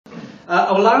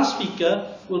Our last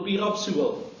speaker will be Rob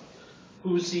Sewell,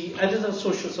 who is the editor of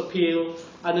Socialist Appeal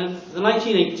and in the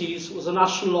 1980s was a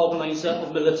national organiser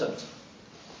of Militant.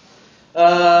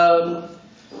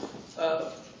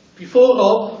 Before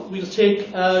Rob, we'll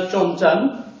take John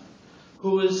Dunn,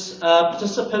 who is a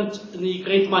participant in the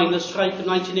Great Miners' Strike in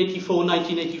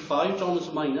 1984-1985. John is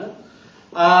a miner.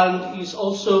 And he's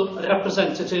also a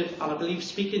representative, and I believe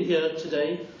speaking here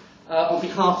today, on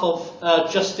behalf of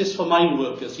Justice for Mine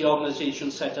Workers, the organisation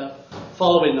set up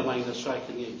following the miners' strike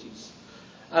in the 80s.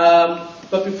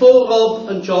 But before Rob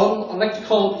and John, I'd like to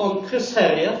call upon Chris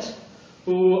Herriot,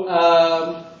 who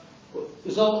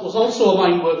was also a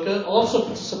mine worker, also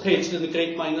participated in the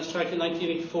Great Miners' Strike in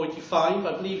 1984-85.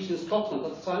 I believe he was in Scotland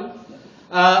at the time.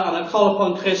 And I call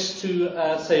upon Chris to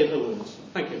say a few words.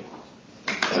 Thank you.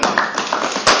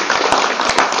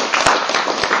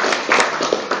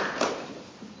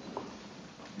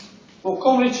 Well,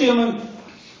 Comrade Chairman,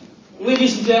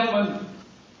 ladies and gentlemen,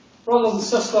 brothers and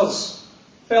sisters,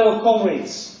 fellow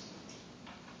comrades,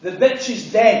 the bitch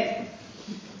is dead.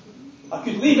 I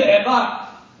could leave it at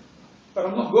that, but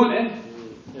I'm not going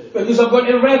to, because I'm going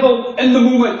to revel in the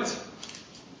moment.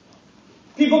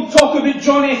 People talk about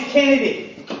John F.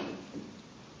 Kennedy.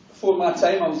 Before my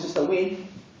time, I was just away.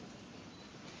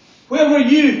 Where were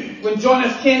you when John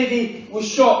F. Kennedy was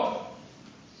shot?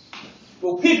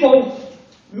 Well, people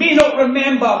may not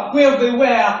remember where they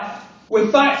were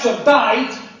when Thatcher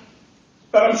died,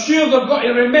 but I'm sure they've got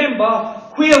to remember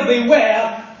where they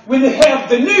were when they heard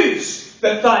the news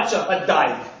that Thatcher had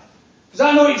died. Because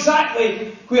I know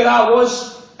exactly where I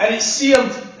was, and it's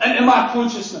seared into my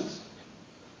consciousness.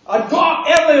 I got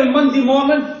up early on Monday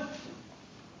morning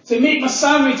to make my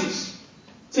sandwiches,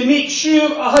 to make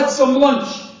sure I had some lunch.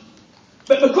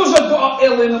 But because I got up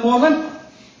early in the morning,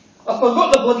 I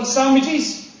forgot the bloody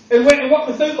sandwiches and went to work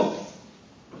without them.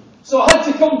 So I had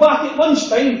to come back at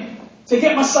lunchtime to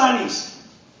get my sannies.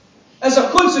 As a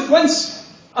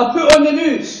consequence, I put on the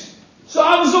news. So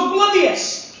I was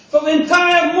oblivious for the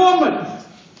entire morning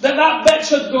that that bitch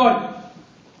had gone.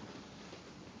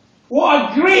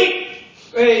 What a great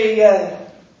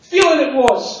feeling it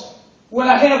was when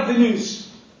I heard the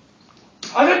news.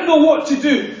 I didn't know what to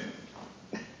do.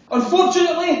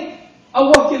 Unfortunately, I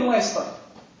work in Leicester.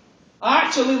 I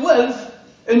actually live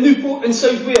in Newport in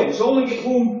South Wales. I only get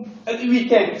home at the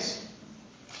weekends.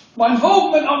 My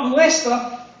involvement up in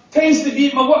Leicester tends to be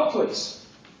at my workplace.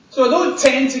 So I don't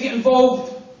tend to get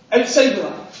involved outside of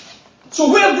that.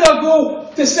 So where do I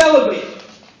go to celebrate?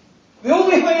 The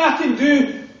only thing I can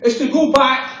do is to go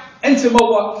back into my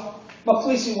work, my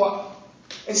place of work,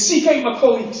 and seek out my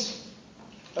colleagues.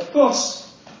 Of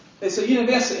course, it's a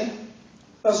university.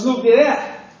 There's nobody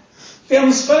there.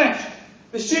 Term's finished.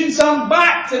 The students aren't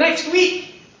back to next week.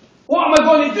 What am I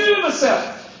going to do with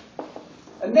myself?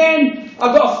 And then I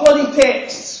got a flood of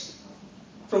texts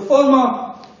from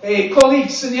former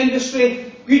colleagues in the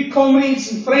industry, good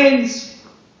comrades and friends.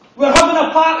 We're having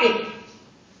a party.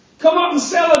 Come up and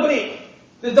celebrate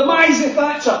the demise of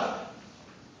Thatcher.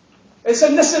 It's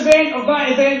in this event or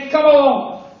that event. Come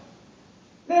along.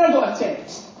 Then I got a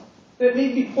text that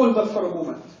made me ponder for a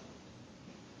moment.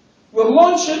 We're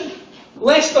launching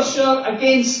Leicestershire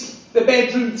against the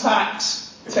bedroom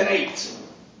tax tonight.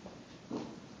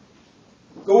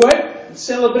 Go out and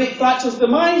celebrate Thatcher's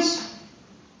demise,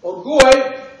 or go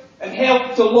out and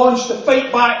help to launch the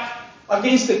fight back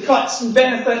against the cuts and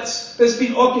benefits that's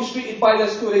been orchestrated by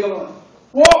this Tory government.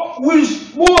 What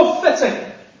was more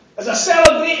fitting as a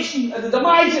celebration of the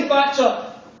demise of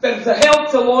Thatcher than to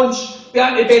help to launch the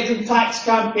anti-bedroom tax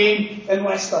campaign in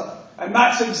Leicester? And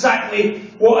that's exactly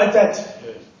what I did.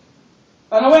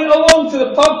 And I went along to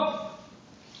the pub,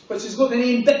 which has got the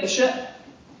name Dick the Shit,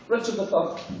 Richard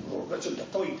III, or Richard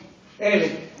III.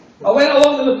 Anyway, I went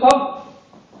along to the pub,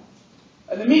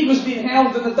 and the meeting was being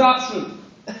held in the darts room.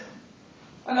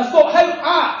 And I thought, how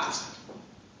apt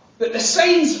that the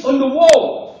signs on the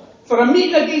wall for a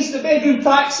meeting against the bedroom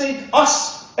tax said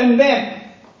us and them.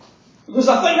 Because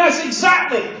I think that's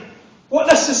exactly what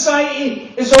this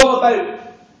society is all about.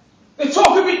 They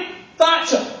talk about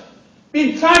Thatcher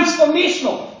being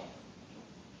transformational.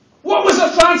 What was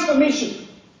her transformation?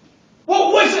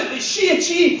 What was it that she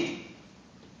achieved?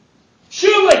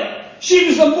 Surely she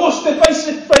was the most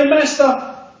divisive Prime Minister,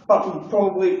 apart from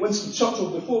probably Winston Churchill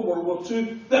before World War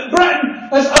II, that Britain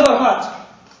has ever had.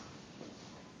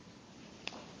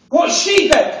 What she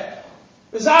did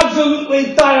was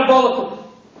absolutely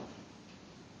diabolical.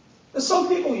 There's some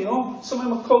people, you know, some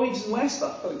of my colleagues in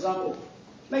Leicester, for example,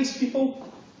 nice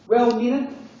people,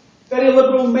 well-meaning, very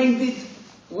liberal-minded,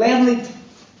 learned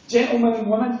gentlemen and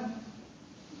women,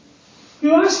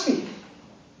 who ask me,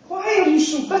 why are you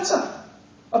so bitter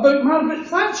about Margaret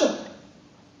Thatcher.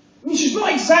 I mean, she's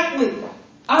not exactly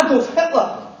Adolf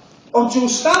Hitler or Joe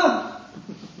Stalin.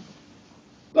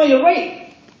 No, you're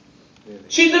right.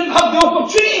 She didn't have the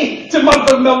opportunity to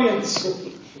murder millions,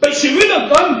 but she would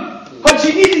have done had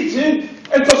she needed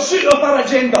to in pursuit of her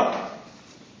agenda.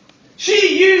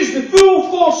 She used the full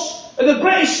force of the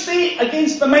British state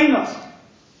against the miners.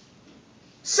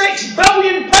 £6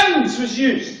 billion was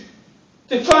used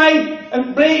to try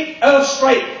and break our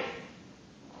strike.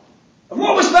 And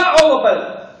what was that all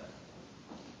about?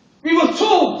 We were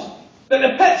told that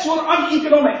the pits were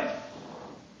uneconomic.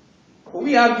 Well,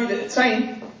 we argued at the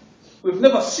time, we've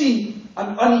never seen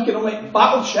an uneconomic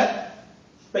battleship,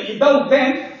 but you build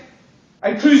them,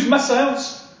 and cruise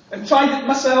missiles, and Trident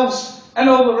missiles, and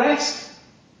all the rest.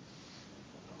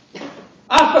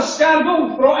 Arthur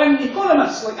Scargill brought in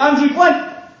economists like Andrew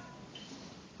Glynn,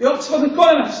 the Oxford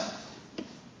economist,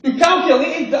 who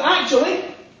calculated that actually,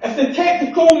 if they kept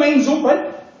the coal mines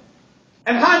open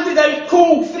and handed out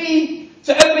coal free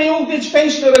to every old age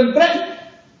pensioner in Britain,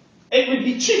 it would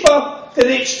be cheaper to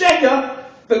the exchequer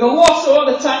than the loss of all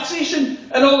the taxation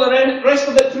and all the rest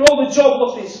of it through all the job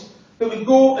losses that would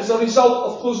go as a result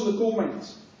of closing the coal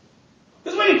mines.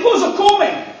 Because when you close a coal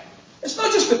mine, it's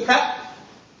not just the pit,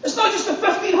 it's not just the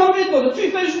 1,500 or the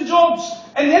 2,000 jobs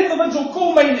in the individual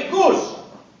coal mine that goes.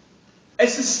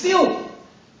 It's the steel,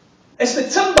 it's the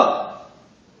timber,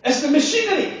 it's the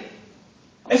machinery,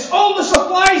 it's all the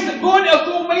supplies that go into a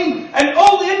coal mine and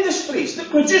all the industries that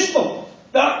produce them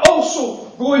that are also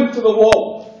going to the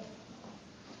wall.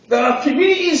 There are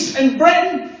communities in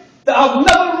Britain that have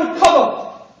never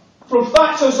recovered from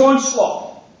Thatcher's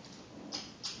onslaught,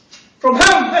 from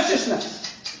her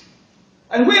viciousness.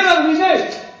 And where are we now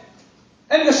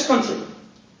in this country?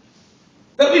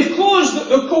 That we've closed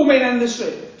the coal mine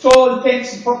industry to all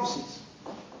intents and purposes.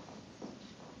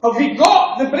 Have we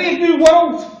got the brave new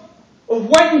world of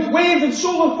wind, wave and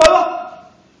solar power?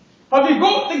 Have we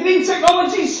got the green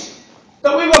technologies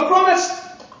that we were promised?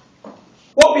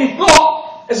 What we've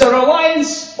got is a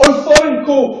reliance on foreign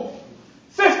coal.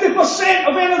 50%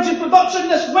 of energy production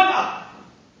this winter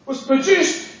was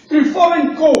produced through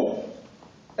foreign coal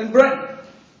in Britain.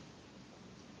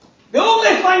 The only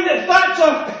thing that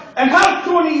Thatcher and her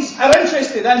cronies are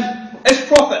interested in is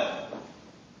profit.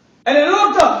 And in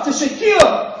order to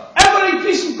secure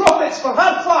ever-increasing profits for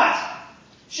her class,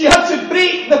 she had to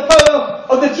break the power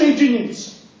of the trade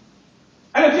unions.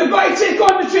 And if you're going to take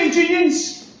on the trade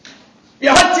unions, you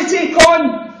had to take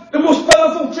on the most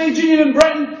powerful trade union in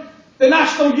Britain, the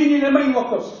National Union of Mine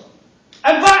Workers.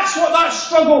 And that's what that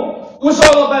struggle was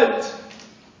all about.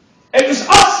 It was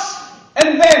us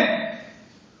and them.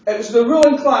 It was the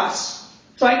ruling class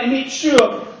trying to make sure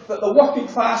that the working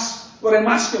class were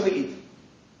emasculated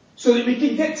so that we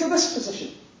could get to this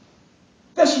position.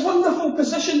 This wonderful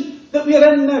position that we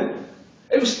are in now.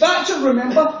 It was Thatcher,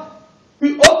 remember,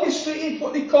 who orchestrated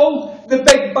what they called the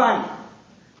Big Bang.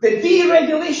 The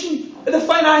deregulation of the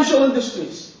financial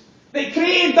industries. They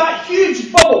created that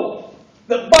huge bubble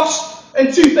that burst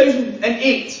in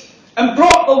 2008 and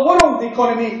brought the world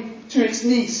economy to its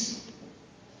knees.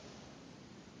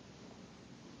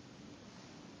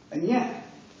 And yet,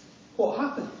 what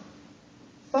happened?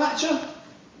 Thatcher,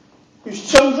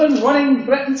 whose children running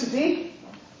Britain today,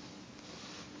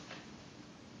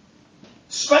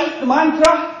 despite the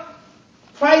mantra,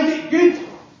 private good,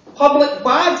 public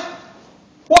bad,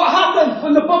 what happened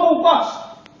when the bubble burst?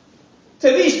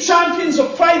 To these champions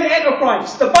of private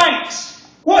enterprise, the banks,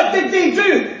 what did they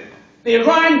do? They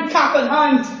ran cap in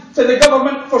hand to the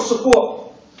government for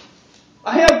support.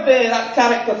 I heard that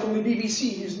character from the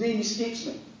BBC, whose name escapes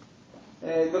me,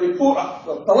 the reporter,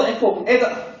 the political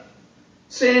editor,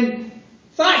 saying,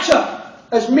 Thatcher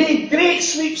has made great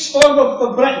sweeps forward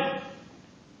for Britain.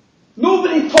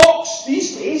 Nobody talks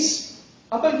these days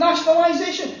about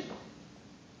nationalisation.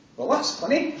 Well, that's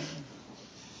funny.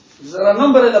 There are a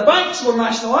number of the banks were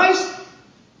nationalised,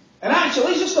 and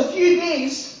actually just a few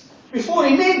days before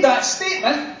he made that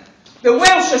statement, the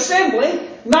Welsh Assembly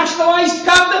nationalised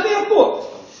Cardiff Airport.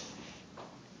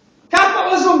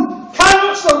 Capitalism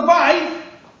cannot survive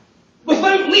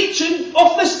without leeching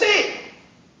off the state.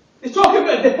 They talk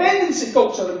about a dependency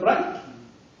culture in Britain.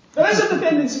 There is a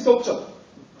dependency culture.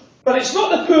 But it's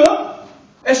not the poor,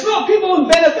 it's not people on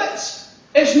benefits,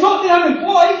 it's not the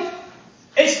unemployed,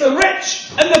 it's the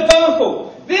rich and the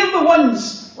powerful. They're the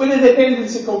ones with the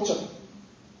dependency culture.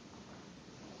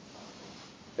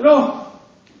 You know,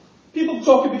 people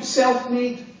talk about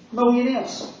self-made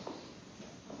millionaires.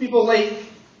 People like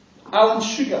Alan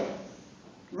Sugar,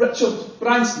 Richard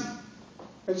Branson,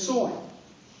 and so on.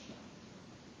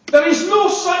 There is no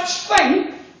such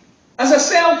thing as a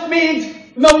self-made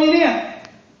millionaire.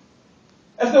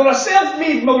 If they were a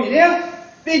self-made millionaire,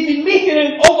 they'd be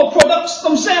making all the products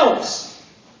themselves.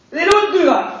 They don't do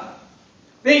that.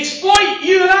 They exploit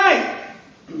you and I.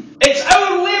 It's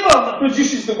our labour that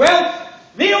produces the wealth.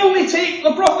 They only take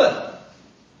the profit.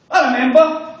 I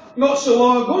remember, not so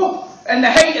long ago, in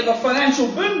the height of the financial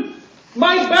boom,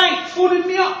 my bank phoning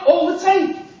me up all the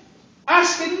time,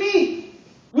 asking me,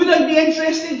 would I be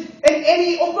interested in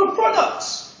any of their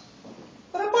products?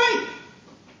 They're a bank.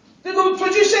 They don't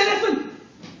produce anything.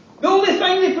 The only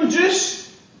thing they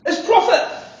produce is profit.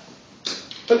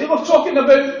 But they were talking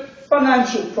about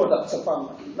financial products,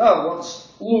 apparently. In other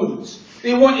words, loans.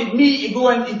 They wanted me to go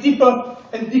into deeper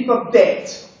and deeper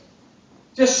debt,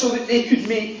 just so that they could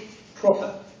make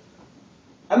profit.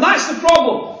 And that's the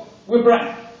problem with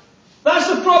Britain. That's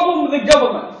the problem with the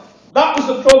government. That was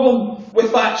the problem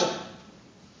with Thatcher.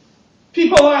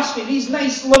 People ask me, these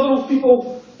nice liberal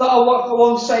people that I work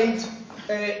alongside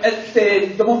at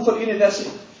the Montfort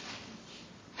University,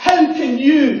 how can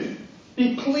you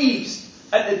be pleased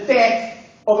at the death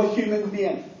of a human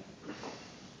being?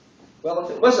 Well,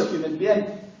 if it was a human being,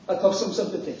 I'd have some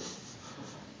sympathy.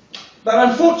 But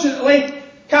unfortunately,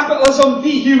 capitalism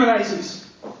dehumanises.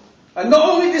 And not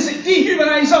only does it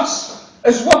dehumanise us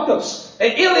as workers,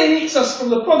 it alienates us from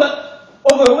the product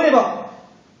of our labour,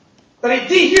 but it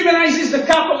dehumanises the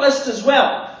capitalists as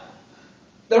well.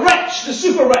 The rich, the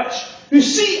super rich, who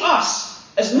see us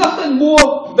as nothing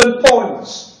more than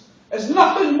pawns, as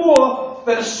nothing more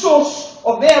than a source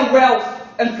of their wealth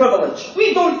and privilege.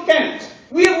 We don't count.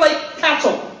 We're like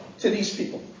cattle to these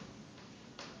people.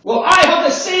 Well, I have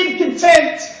the same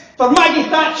contempt for Maggie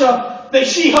Thatcher that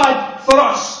she had for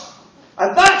us.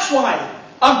 And that's why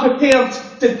I'm prepared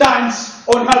to dance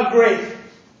on her grave.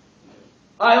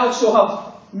 I also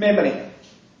have memory.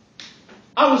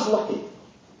 I was lucky.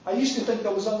 I used to think I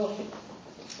was unlucky.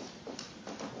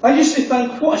 I used to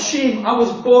think, what a shame I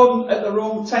was born at the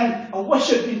wrong time. I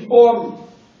wish I'd been born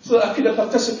so that I could have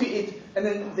participated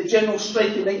in the general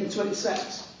strike in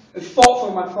 1926 and fought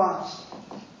for my class.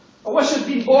 I wish I'd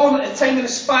been born at the time of the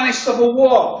Spanish Civil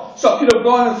War so I could have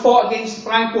gone and fought against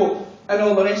Franco and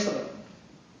all the rest of it.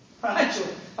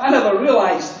 Actually, I never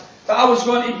realised that I was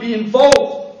going to be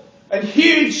involved in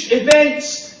huge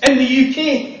events in the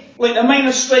UK, like the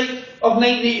miners' strike of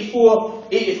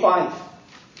 1984-85.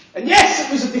 And yes,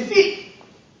 it was a defeat.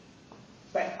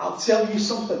 But I'll tell you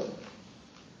something.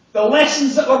 The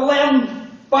lessons that were learned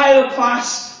by the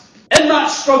class in that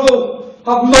struggle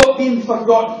have not been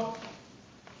forgotten.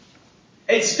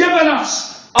 It's given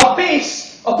us a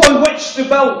base upon which to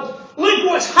build. Look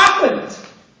what's happened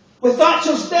with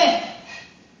Thatcher's death.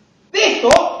 They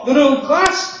thought, the ruling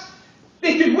class,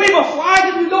 they could wave a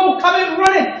flag and we'd all come out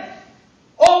running.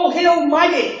 All hail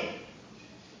Maggie.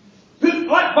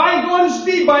 Let bygones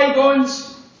be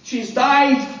bygones. She's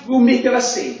died, we'll make her a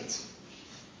saint.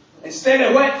 Instead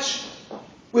of which,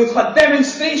 we've had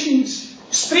demonstrations,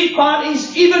 street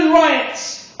parties, even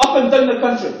riots up and down the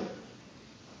country.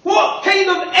 What kind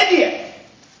of idiot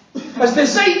has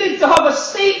decided to have a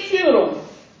state funeral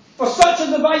for such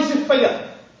a divisive figure?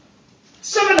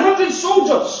 700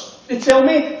 soldiers, they tell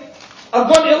me,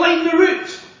 are going to line the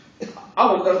route.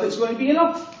 I wonder if it's going to be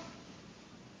enough.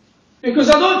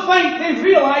 Because I don't think they've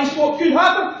realised what could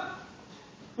happen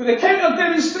with the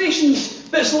counter-demonstrations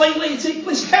that's likely to take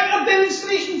place.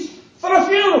 Counter-demonstrations for a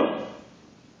funeral.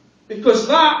 Because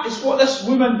that is what this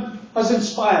woman has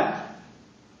inspired.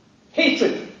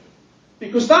 Hatred.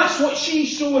 Because that's what she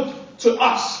showed to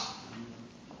us.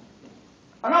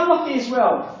 And I'm lucky as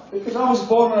well, because I was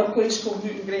born in a place called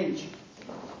Newton Grange.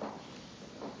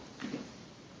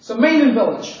 It's a mining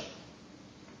village.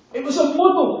 It was a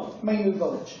model mining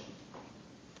village.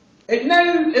 It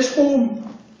now is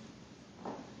home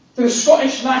to the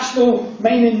Scottish National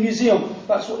Mining Museum.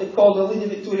 That's what they call the Lady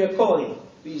Victoria Colliery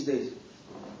these days.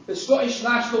 The Scottish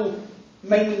National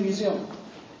Mining Museum.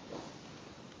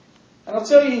 And I'll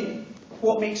tell you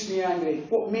what makes me angry,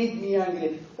 what made me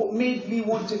angry, what made me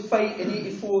want to fight in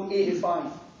 84, 85.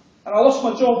 And I lost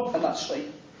my job in that strike.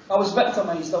 I was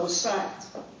victimised, I was sacked.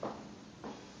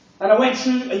 And I went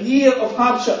through a year of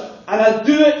hardship, and I'd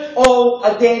do it all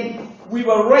again. We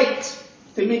were right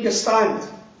to make a stand.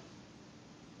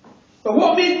 But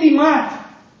what made me mad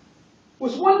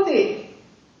was one day,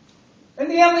 in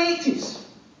the early 80s,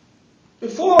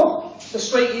 before the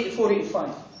strike 84,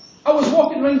 85, I was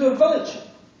walking around our village,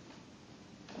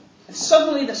 and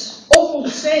suddenly this awful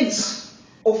sense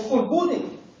of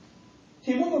foreboding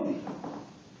came over me.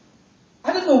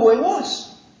 I didn't know what it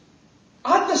was.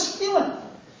 I had this feeling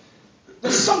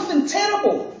that something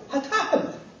terrible had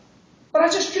happened, but I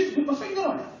just couldn't put my finger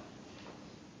on it.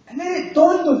 And then it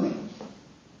dawned on me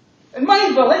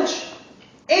village,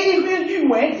 anywhere you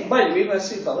went, and by the way, when I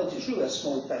say village, it's really a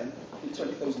small town,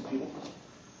 20,000 people.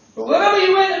 But wherever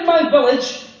you went in my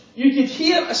village, you could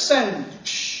hear a sound.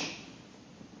 Psh,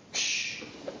 psh.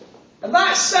 And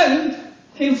that sound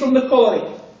came from the colliery.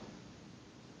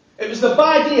 It was the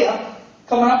bad air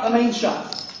coming up the mine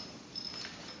shaft.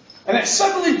 And it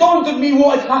suddenly dawned on me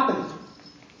what had happened.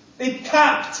 They'd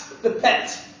capped the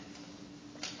pit.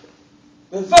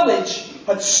 The village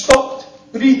had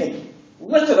stopped breathing.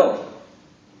 Literally.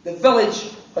 The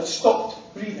village had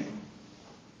stopped breathing.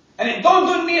 And it dawned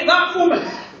on me at that moment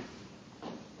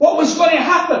what was going to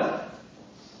happen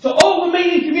to all the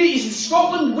mining communities in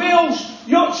Scotland, Wales,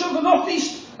 Yorkshire, the North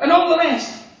East, and all the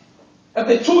rest if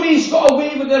the Tories got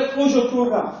away with their closure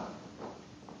programme.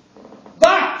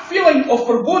 That feeling of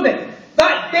foreboding,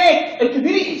 that death in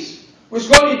communities, was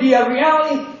going to be a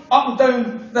reality up and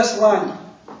down this land.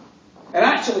 And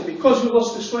actually, because we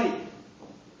lost the strike,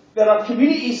 there are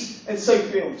communities in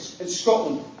South Wales, in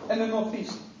Scotland, in the North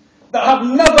East, that have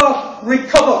never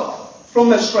recovered from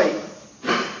the strike.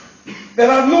 There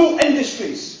are no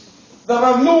industries, there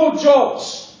are no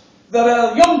jobs, there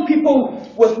are young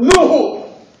people with no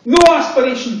hope, no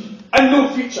aspiration, and no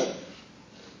future.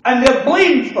 And they're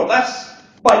blamed for this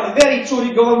by the very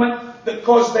Tory government that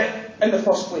caused it in the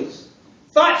first place.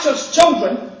 Thatcher's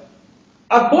children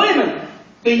are blaming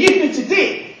the youth of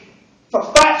today for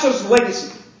Thatcher's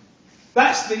legacy.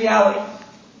 That's the reality.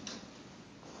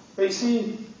 But you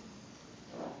see,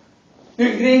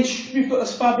 Newton Grange, we've got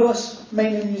this fabulous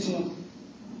mining museum.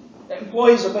 It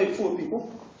employs about 4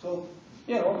 people, so,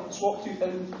 you know, swap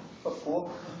 2,000 for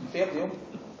 4, fair deal.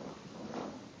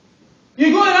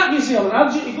 You go to that museum, and I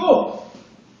urge you to go,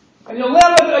 and you'll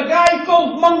learn about a guy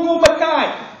called Mungo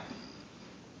Mackay.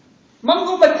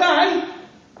 Mungo Mackay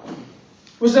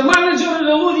was the manager of the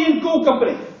Lothian Coal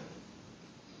Company.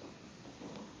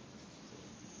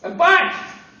 And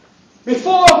back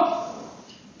before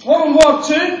World War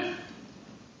II,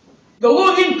 the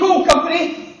Lothian Coal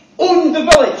Company owned the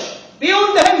village. They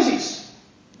owned the houses.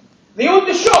 They owned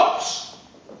the shops.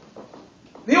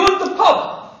 They owned the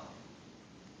pub.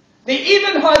 They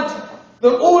even had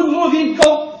their own Lothian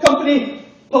Coal Company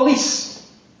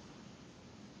police.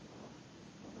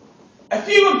 If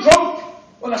you were drunk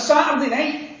on a Saturday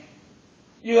night,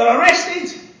 you were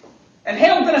arrested and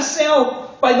held in a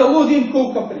cell by the Lothian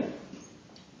Coal Company.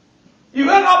 You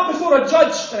weren't up before a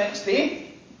judge the next day,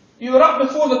 you were up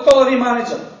before the colliery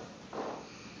manager.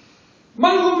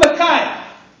 Mungo Mackay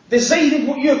decided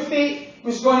what your fate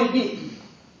was going to be.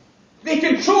 They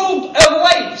controlled our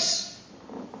lives.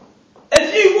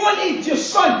 If you wanted your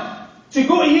son to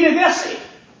go to university,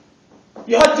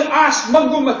 you had to ask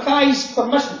Mungo Mackay's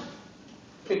permission.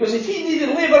 Because if he needed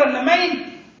labour in the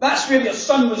mine, that's where your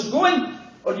son was going,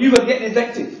 or you were getting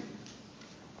evicted.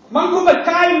 Mungo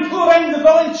Mackay would go around the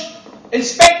village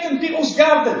inspecting people's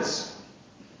gardens.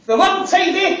 If they weren't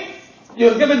tidy, you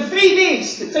were given 3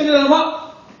 days to tidy them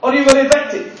up, or you were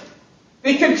evicted.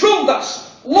 They controlled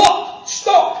us, lock,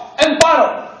 stock, and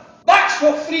barrel. That's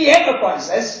what free enterprise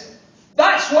is.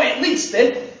 That's what it leads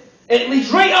to. It leads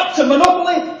right up to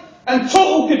monopoly and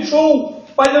total control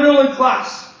by the ruling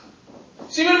class.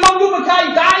 See, when Mungo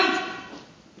Mackay died,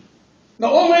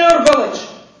 not only our village,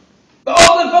 but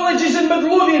all the villages in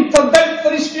Midlothian turned out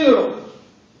for his funeral.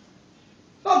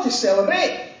 Not to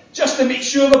celebrate, just to make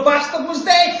sure the bastard was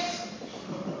dead.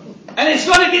 And it's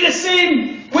going to be the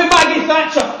same with Margaret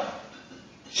Thatcher.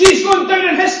 She's going down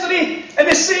in history in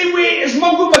the same way as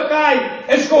Mungo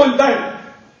Mackay is going down.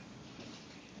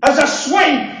 As a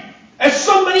swine, as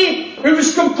somebody who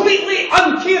was completely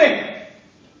uncaring,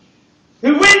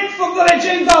 who went for their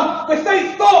agenda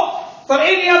without thought for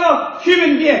any other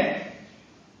human being.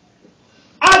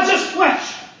 I just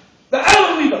wish that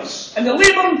our leaders in the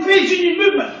labour and trade union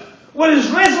movement were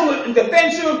as resolute in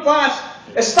defence of our class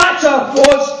as Thatcher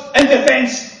was in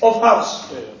defence of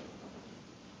hers.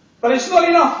 But it's not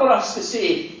enough for us to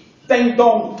say, ding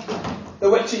dong,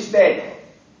 the witch is dead.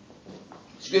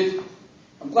 It's good.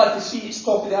 I'm glad to see it's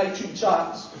top of the iTunes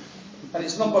charts. And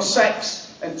it's number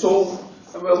 6 in total.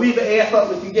 And we'll leave it to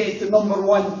effort, we can get it to number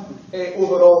 1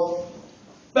 overall.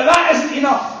 But that isn't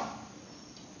enough.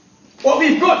 What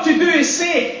we've got to do is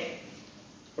say,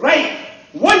 right,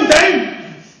 1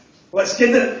 down, let's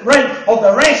get rid of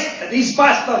the rest of these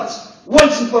bastards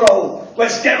once and for all.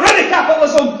 Let's get rid of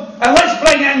capitalism and let's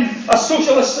bring in a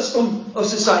socialist system of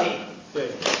society.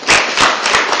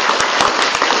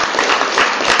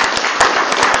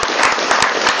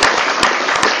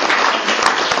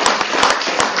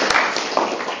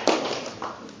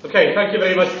 Okay, thank you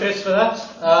very much, Chris, for that.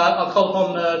 I'll call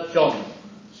upon John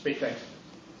to speak next.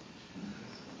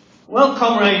 Well,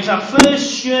 comrades, I first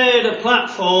shared a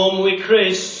platform with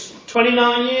Chris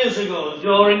 29 years ago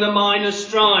during the miners'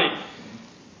 strike.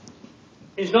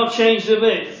 He's not changed a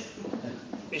bit.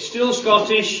 He's still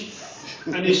Scottish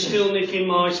and he's still nicking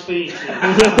my speeches.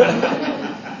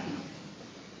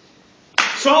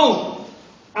 So,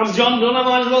 I'm John Dunn, I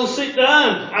might as well sit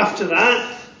down after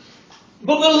that.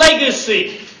 But the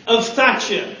legacy of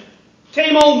Thatcher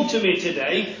came home to me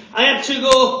today. I had to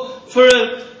go for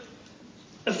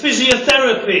a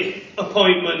physiotherapy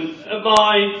appointment at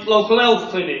my local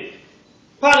health clinic.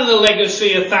 Part of the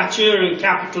legacy of Thatcher and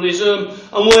capitalism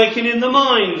and working in the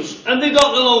mines. And they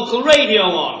got the local radio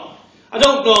on. I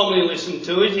don't normally listen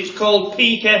to it. It's called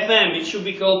Peak FM. It should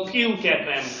be called Puke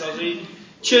FM because it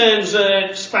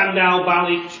churns Spandau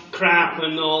Ballet crap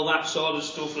and all that sort of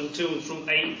stuff and tunes from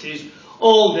the 80s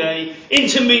all day,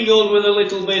 intermingled with a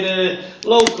little bit of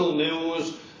local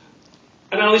news.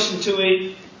 And I listen to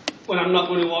it when I'm not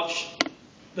going to watch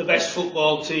the best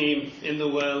football team in the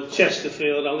world,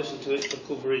 Chesterfield. I listen to it for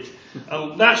coverage.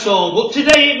 That's all. But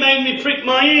today it made me prick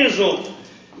my ears up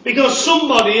because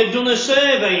somebody had done a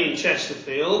survey in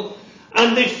Chesterfield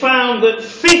and they found that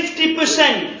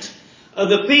 50% of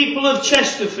the people of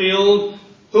Chesterfield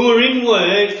who are in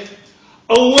work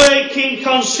are working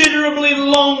considerably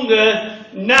longer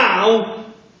now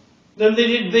than they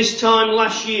did this time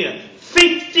last year.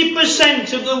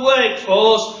 50% of the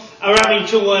workforce are having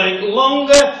to work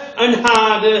longer and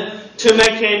harder to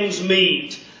make ends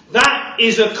meet. That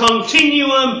is a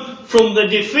continuum from the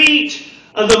defeat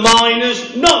of the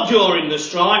miners, not during the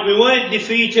strike. We weren't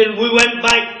defeated, we went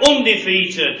back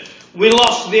undefeated. We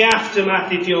lost the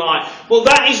aftermath, if you like. But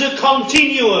that is a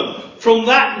continuum from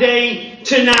that day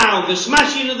to now. The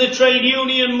smashing of the trade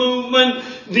union movement,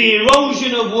 the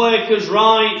erosion of workers'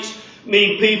 rights,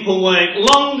 mean people work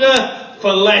longer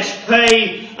for less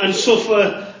pay and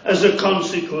suffer as a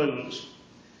consequence.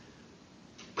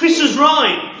 Chris is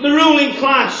right. The ruling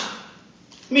class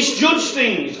misjudged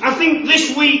things. I think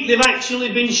this week they've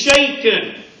actually been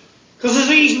shaken. Because as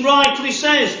he rightly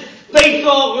says, they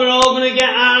thought we were all going to get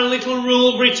our little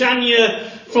Rule Britannia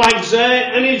flags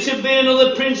there and it'd be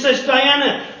another Princess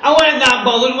Diana. I weren't that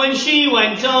bothered when she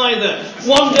went either.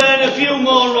 One day and a few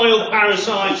more royal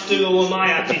parasites too were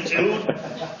my attitude.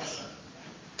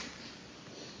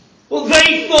 Well,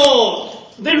 they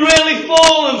thought they'd really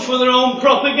fallen for their own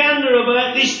propaganda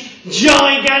about this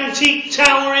gigantic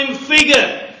towering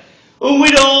figure. And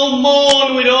we'd all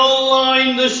mourn, we'd all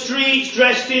line the streets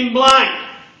dressed in black.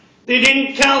 They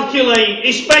didn't calculate,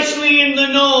 especially in the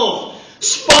north,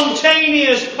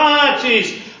 spontaneous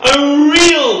parties, a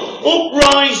real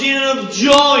uprising of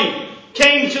joy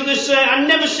came to the surface. I've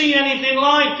never seen anything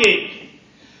like it.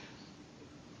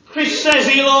 Chris says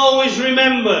he'll always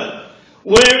remember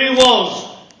where he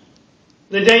was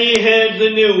the day he heard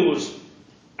the news.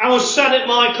 I was sat at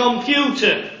my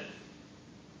computer.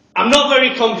 I'm not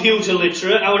very computer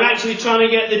literate. I was actually trying to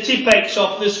get the Tipex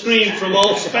off the screen from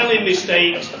all spelling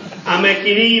mistakes I'm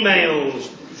making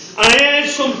emails. I heard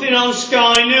something on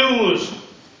Sky News.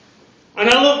 And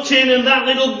I looked in and that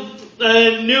little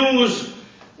news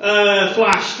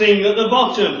flash thing at the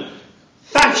bottom.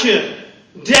 Thatcher,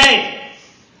 dead.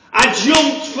 I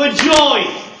jumped for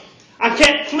joy. I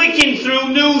kept flicking through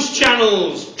news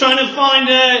channels, trying to find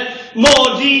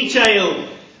more detail.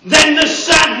 Then the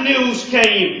sad news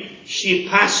came. She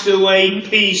passed away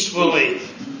peacefully.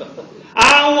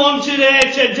 I wanted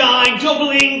her to die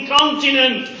doubly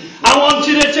incontinent. I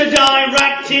wanted her to die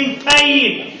racked in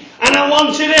pain. And I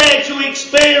wanted her to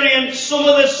experience some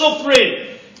of the suffering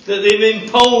that they've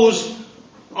imposed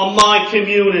on my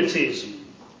communities.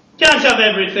 Can't have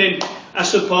everything, I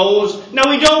suppose. Now,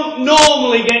 we don't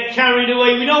normally get carried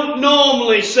away. We don't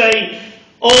normally say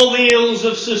all the ills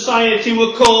of society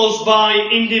were caused by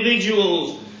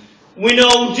individuals. We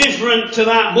know different to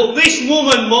that. But this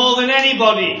woman, more than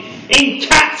anybody,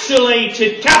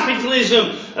 encapsulated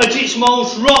capitalism at its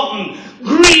most rotten,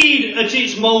 greed at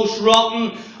its most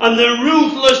rotten, and the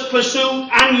ruthless pursuit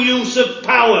and use of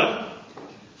power.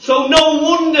 So no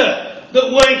wonder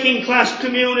that working class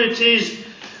communities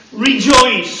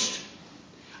rejoiced.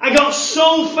 I got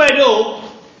so fed up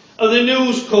of the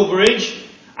news coverage,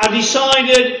 I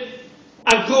decided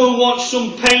I'd go and watch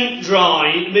some paint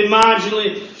dry. It'd be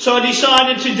marginally. So I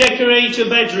decided to decorate a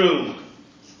bedroom.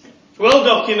 It's well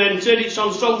documented, it's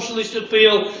on Socialist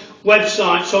Appeal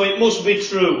website, so it must be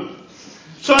true.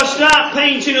 So I start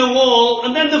painting a wall,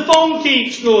 and then the phone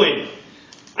keeps going.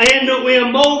 I end up with a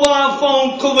mobile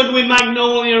phone covered with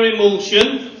magnolia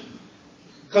emulsion,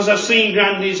 because I've seen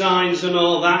grand designs and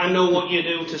all that. I know what you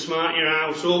do to smart your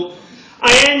house up.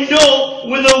 I end up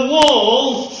with a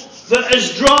wall that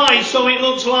has dried so it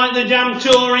looks like the damn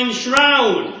touring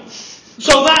shroud.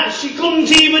 So that she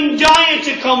couldn't even die at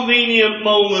a convenient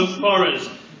moment for us.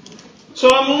 So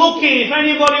I'm looking, if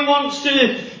anybody wants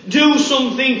to do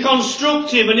something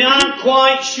constructive and aren't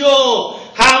quite sure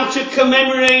how to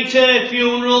commemorate her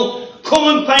funeral,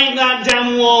 come and paint that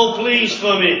damn wall, please,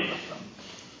 for me.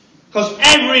 Because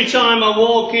every time I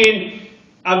walk in,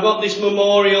 I've got this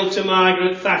memorial to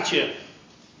Margaret Thatcher.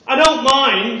 I don't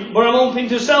mind, but I'm hoping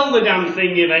to sell the damn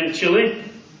thing eventually.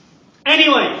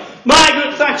 Anyway,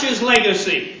 Margaret Thatcher's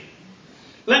legacy.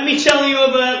 Let me tell you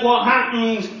about what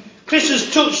happened. Chris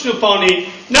has touched upon it.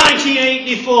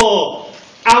 1984,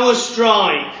 our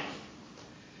strike.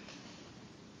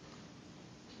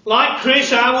 Like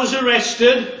Chris, I was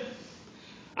arrested.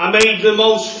 I made the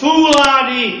most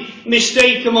foolhardy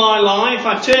mistake of my life.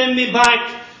 I turned my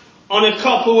back on a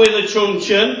copper with a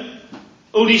truncheon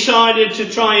who decided to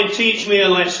try and teach me a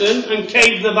lesson and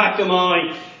caved the back of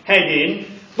my head in.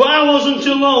 But I wasn't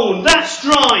alone. That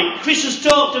strike, Chris has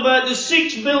talked about the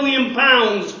 £6 billion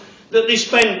that they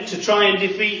spent to try and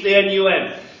defeat the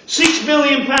NUM. £6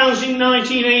 billion in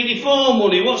 1984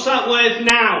 money. What's that worth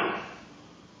now?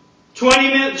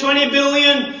 20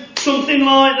 billion? Something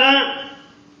like that?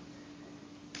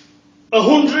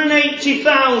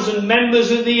 180,000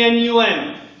 members of the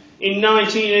NUM in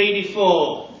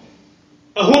 1984.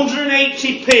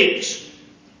 180 pits,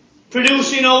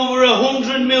 producing over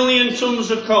 100 million tonnes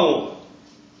of coal.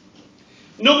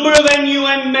 Number of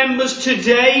NUM members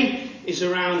today is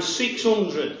around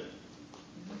 600.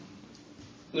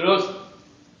 The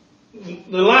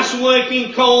last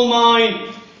working coal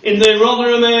mine in the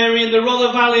Rotherham area, in the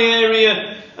Rother Valley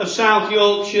area of South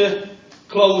Yorkshire,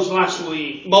 closed last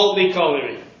week, Maltby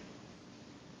Colliery.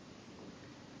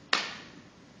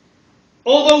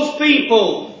 All those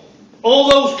people, all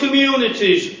those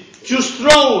communities, just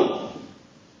thrown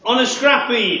on a scrap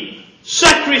heap,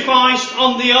 sacrificed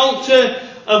on the altar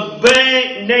of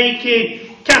bare, naked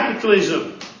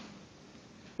capitalism.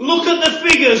 Look at the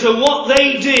figures of what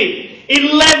they did.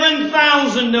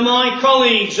 11,000 of my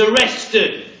colleagues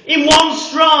arrested in one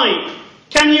strike.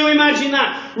 Can you imagine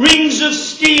that? Rings of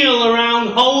steel around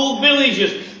whole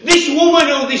villages. This woman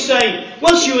who they say,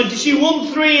 well, she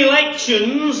won 3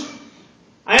 elections.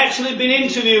 I actually been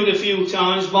interviewed a few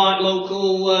times by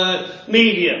local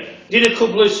media. Did a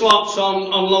couple of slots on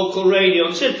local radio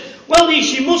and said, well,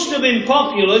 she must have been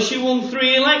popular. She won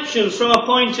 3 elections. So I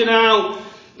pointed out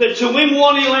that to win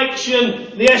 1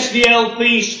 election, the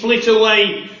SDLP split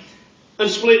away and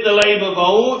split the Labour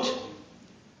vote.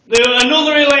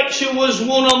 Another election was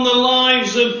won on the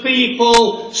lives of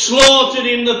people slaughtered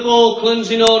in the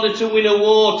Falklands in order to win a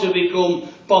war to become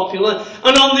popular.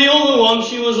 And on the other one,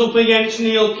 she was up against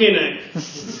Neil Kinnock.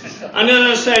 And as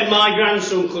I said, my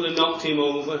grandson could have knocked him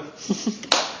over.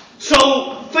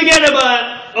 So, forget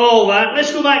about all that.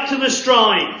 Let's go back to the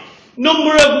strike.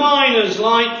 Number of miners,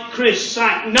 like Chris,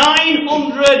 sacked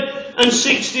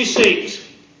 966.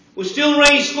 We still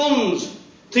raise funds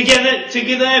to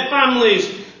give their families.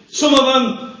 Some of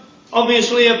them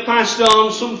obviously have passed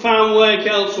on, some found work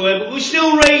elsewhere, but we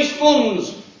still raise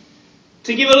funds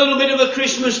to give a little bit of a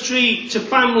Christmas treat to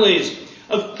families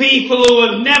of people who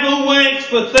have never worked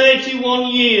for 31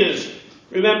 years,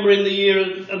 remembering the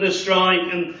year of the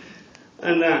strike and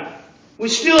that. We're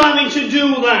still having to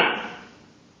do that.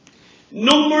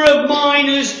 Number of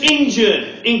miners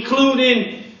injured,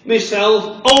 including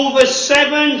myself, over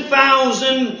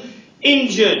 7,000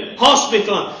 injured,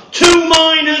 hospital. 2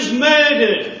 miners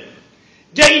murdered.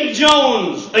 Dave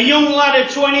Jones, a young lad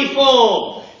of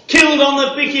 24, killed on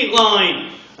the picket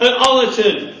line at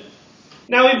Ollerton.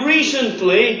 Now, we've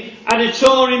recently had a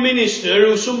Tory minister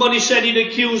who somebody said he'd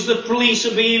accused the police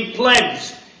of being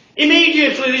plebs.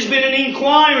 Immediately there's been an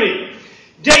inquiry.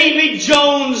 David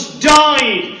Jones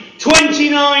died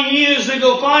 29 years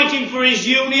ago fighting for his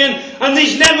union, and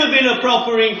there's never been a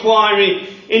proper inquiry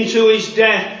into his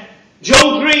death.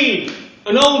 Joe Green,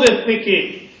 an older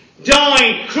picket,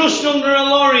 died crushed under a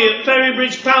lorry at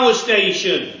Ferrybridge Power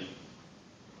Station.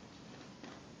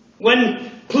 When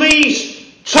police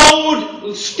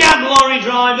told scab lorry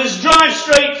drivers, drive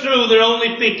straight through, they're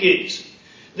only pickets.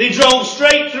 They drove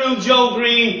straight through Joe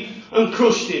Green and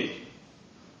crushed him.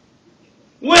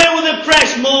 Where were the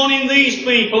press mourning these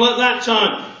people at that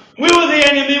time? We were the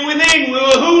enemy within, we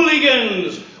were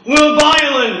hooligans, we were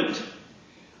violent.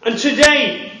 And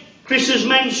today, Chris has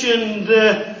mentioned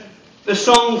the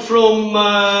song from,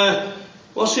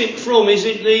 what's it from? Is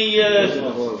it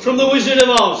from The Wizard of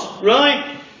Oz, right?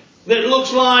 That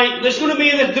looks like, there's going to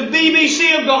be, the BBC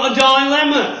have got a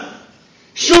dilemma.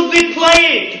 Should they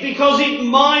play it? Because it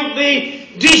might be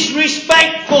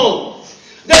disrespectful.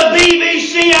 The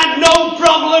BBC had no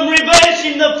problem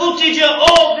reversing the footage at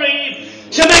Orgreave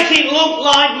to make it look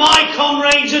like my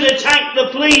comrades had attacked the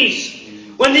police.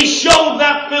 When they showed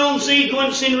that film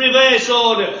sequence in reverse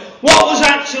order, what was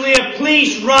actually a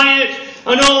police riot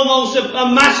and almost a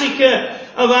massacre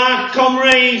of our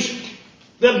comrades,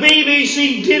 the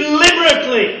BBC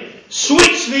deliberately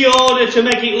switched the order to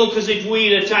make it look as if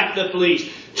we'd attacked the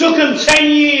police. Took them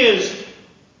 10 years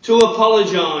to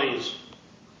apologise.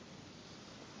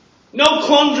 No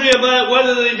quandary about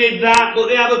whether they did that, but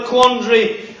they have a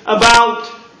quandary about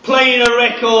playing a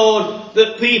record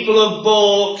that people have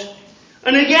bought.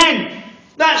 And again,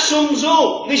 that sums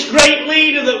up this great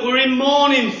leader that we're in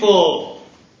mourning for.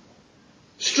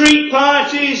 Street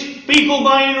parties, people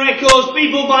buying records,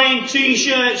 people buying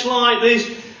t-shirts like this.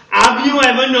 Have you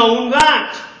ever known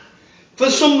that? For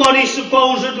somebody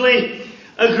supposedly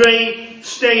a great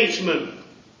statesman.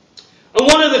 And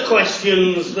one of the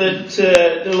questions that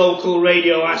the local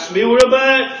radio asked me were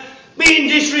about being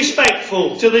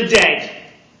disrespectful to the dead.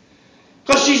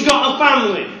 Because she's got a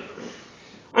family.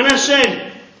 And I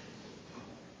said,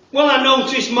 well, I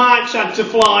noticed Mike's had to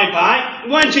fly back.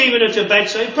 He weren't even at a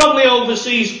bedside. Probably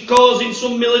overseas causing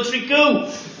some military coup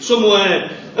somewhere.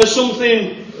 Or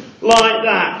something like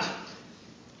that.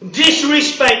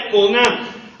 Disrespectful.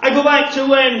 Now, I go back to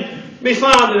when my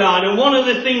father died. And one of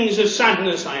the things of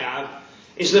sadness I have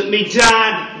is that my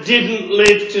dad didn't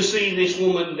live to see this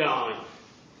woman die.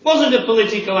 Wasn't a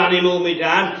political animal, my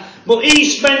dad. But he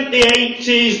spent the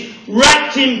 80s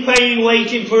racked in pain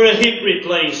waiting for a hip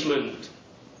replacement.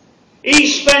 He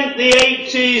spent the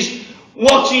 80s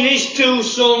watching his two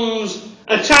sons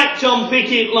attacked on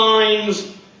picket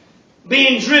lines,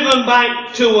 being driven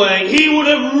back to work. He would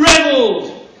have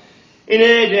revelled in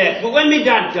her death. But when my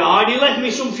dad died, he left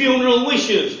me some funeral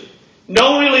wishes.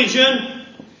 No religion.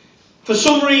 For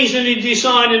some reason he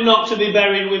decided not to be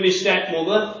buried with my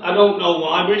stepmother. I don't know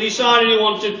why, but he decided he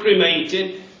wanted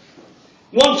cremated.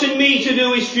 Wanted me to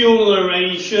do his funeral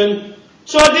oration.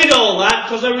 So I did all that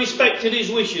because I respected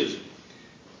his wishes.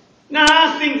 Now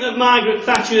I think that Margaret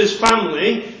Thatcher's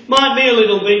family might be a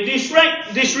little bit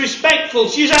disrespectful.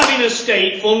 She's having a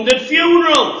state-funded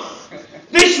funeral.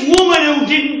 This woman who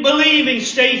didn't believe in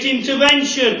state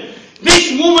intervention.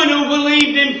 This woman who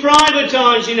believed in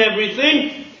privatising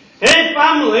everything. Her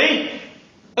family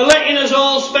are letting us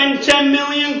all spend 10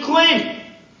 million quid.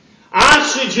 I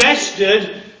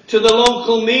suggested to the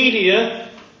local media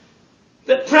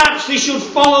that perhaps they should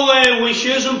follow her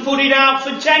wishes and put it out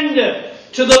for tender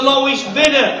to the lowest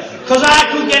bidder, because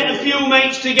I could get a few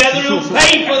mates together who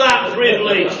pay for that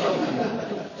privilege.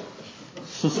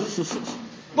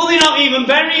 But they're not even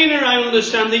burying her, I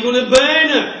understand. They're going to burn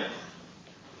her.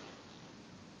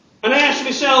 And I ask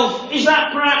myself, is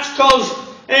that perhaps because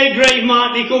her grave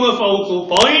might become a focal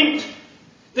point?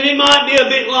 That it might be a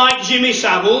bit like Jimmy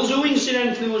Savile's, who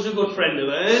incidentally was a good friend of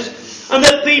hers, and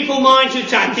that people might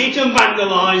attack it and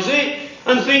vandalise it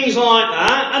and things like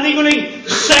that, and they're going to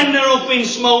send her up in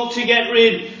smoke to get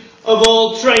rid of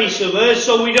all trace of her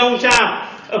so we don't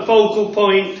have a focal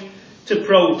point to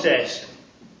protest.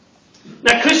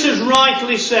 Now Chris has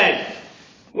rightly said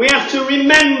we have to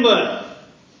remember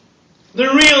the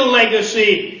real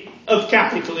legacy of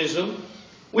capitalism.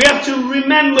 We have to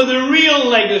remember the real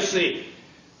legacy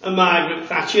of Margaret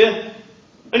Thatcher.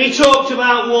 And he talked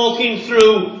about walking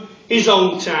through his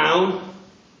own town.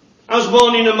 I was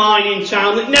born in a mining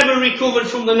town that never recovered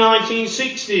from the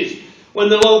 1960s, when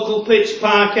the local pits,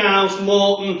 Park House,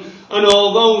 Morton and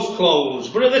all those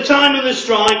closed. But at the time of the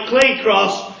strike,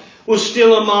 Claycross was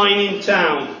still a mining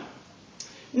town.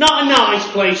 Not a nice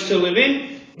place to live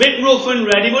in, bit rough and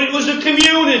ready, but it was a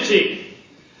community.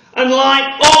 And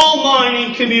like all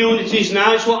mining communities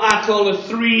now, it's what I call a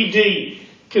 3D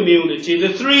community.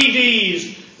 The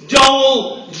 3Ds: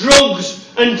 dole, drugs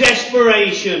and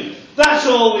desperation. That's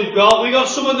all we've got. We've got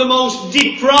some of the most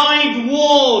deprived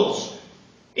wards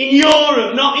in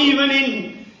Europe, not even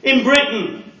in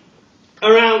Britain,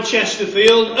 around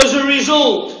Chesterfield, as a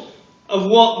result of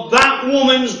what that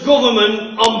woman's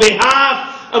government, on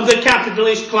behalf of the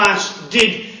capitalist class,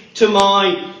 did to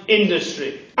my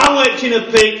industry. I worked in a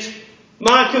pit,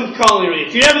 Markham Colliery.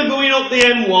 If you're ever going up the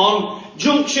M1,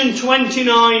 junction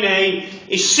 29A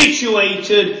is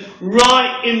situated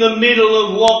right in the middle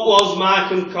of what was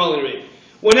Markham Colliery.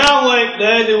 When I worked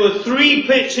there were 3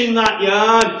 pits in that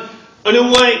yard and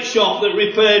a workshop that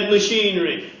repaired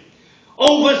machinery.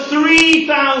 Over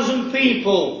 3,000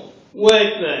 people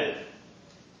worked there,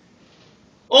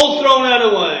 all thrown out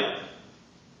of work.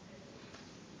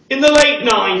 In the late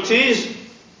 90s,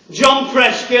 John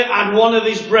Prescott had one of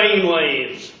his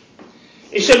brainwaves.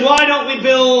 He said, why don't we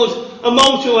build a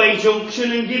motorway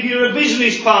junction and give you a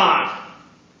business park.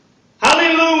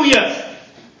 Hallelujah!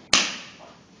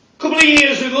 A couple of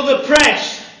years ago, the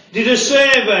press did a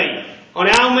survey on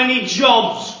how many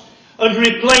jobs had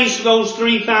replaced those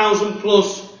 3,000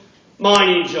 plus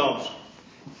mining jobs.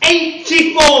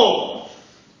 84!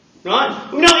 Right?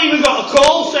 We've not even got a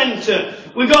call centre.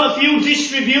 We've got a few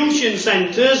distribution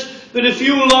centres that a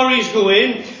few lorries go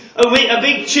in, a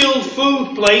big chilled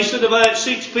food place that about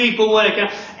 6 people work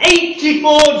at.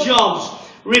 84 jobs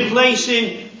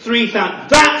replacing 3,000.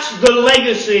 That's the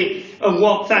legacy of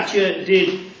what Thatcher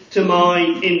did to my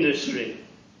industry.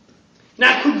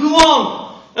 Now, I could go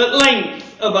on at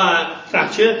length about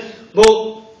Thatcher,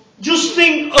 but just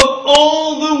think of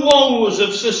all the woes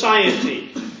of society.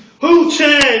 Who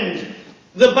turned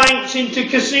the banks into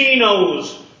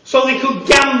casinos so they could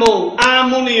gamble our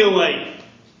money away?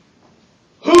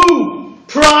 Who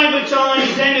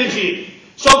privatised energy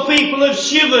so people have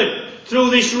shivered through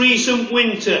this recent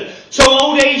winter? So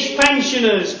old age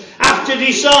pensioners have to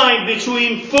decide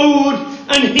between food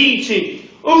and heating.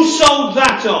 Who sold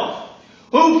that off?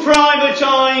 Who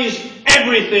privatised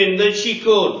everything that she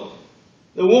could?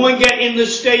 The woman getting the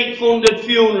state-funded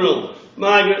funeral,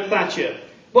 Margaret Thatcher.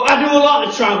 But I do a lot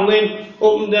of travelling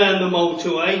up and down the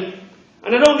motorway,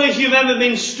 and I don't know if you've ever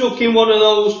been stuck in one of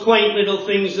those quaint little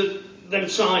things that them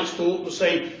signs put up and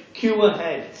say, queue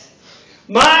ahead.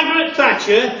 Margaret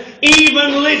Thatcher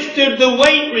even lifted the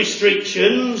weight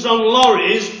restrictions on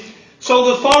lorries,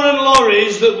 so the foreign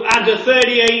lorries that had a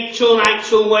 38-ton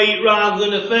axle weight rather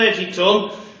than a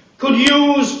 30-ton could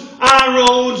use our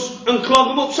roads and clog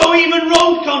them up. So even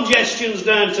road congestion's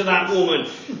down to that woman.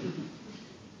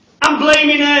 I'm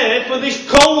blaming her for this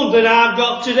cold that I've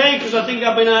got today because I think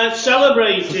I've been out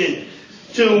celebrating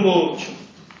too much.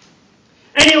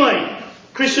 Anyway,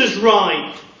 Chris is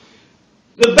right.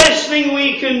 The best thing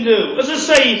we can do, as I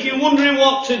say, if you're wondering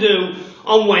what to do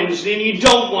on Wednesday and you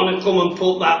don't want to come and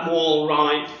put that wall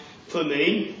right for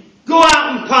me, go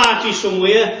out and party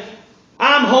somewhere.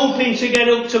 I'm hoping to get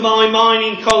up to my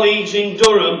mining colleagues in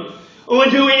Durham who are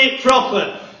doing it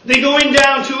proper. They're going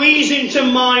down to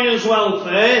Easington Miners'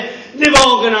 Welfare. They've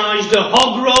organised a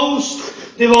hog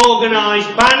roast. They've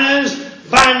organised banners,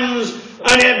 bands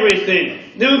and everything.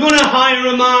 They were going to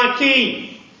hire a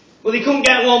marquee, but they couldn't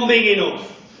get one big enough.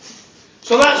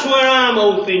 So that's where I'm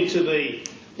hoping to be.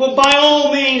 But by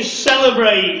all means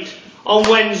celebrate on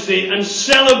Wednesday and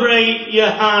celebrate your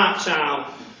hearts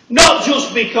out. Not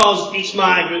just because it's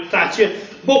Margaret Thatcher,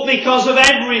 but because of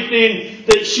everything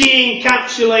that she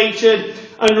encapsulated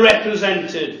and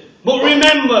represented. But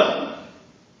remember,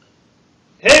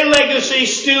 her legacy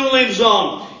still lives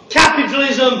on.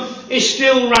 Capitalism is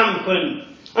still rampant.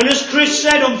 And as Chris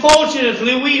said,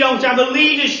 unfortunately, we don't have a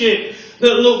leadership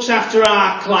that looks after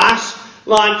our class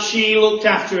like she looked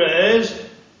after hers.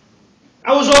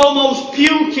 I was almost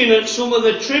puking at some of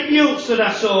the tributes that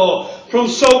I saw from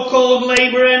so-called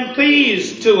Labour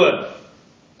MPs to her.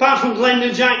 Apart from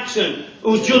Glenda Jackson,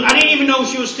 who was just, I didn't even know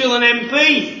she was still an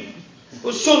MP.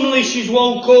 But suddenly she's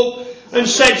woke up and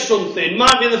said something.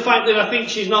 Might be the fact that I think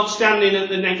she's not standing at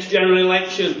the next general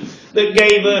election that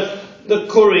gave her the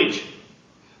courage.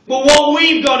 But what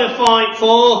we've got to fight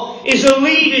for is a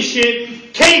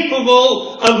leadership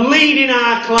capable of leading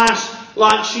our class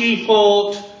like she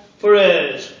fought for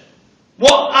hers.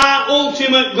 What our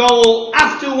ultimate goal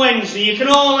after Wednesday, you can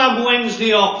all have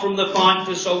Wednesday off from the fight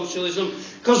for socialism,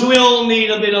 because we all need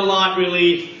a bit of light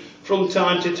relief from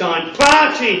time to time.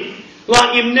 Party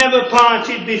like you've never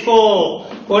partied before.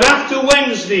 But after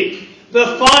Wednesday, the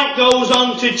fight goes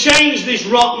on to change this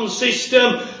rotten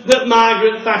system that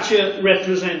Margaret Thatcher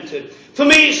represented. For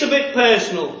me, it's a bit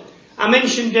personal. I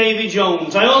mentioned Davy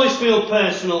Jones. I always feel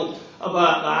personal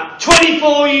about that.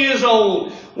 24 years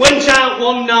old, went out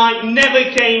one night,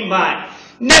 never came back.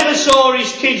 Never saw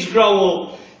his kids grow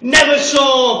up. Never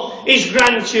saw his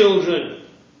grandchildren.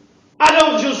 I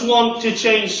don't just want to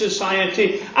change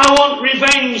society. I want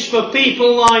revenge for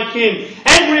people like him.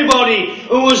 Everybody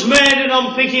who was murdered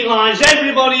on picket lines.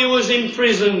 Everybody who was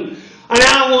imprisoned. And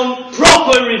I want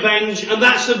proper revenge, and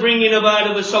that's the bringing about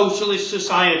of a socialist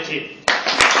society.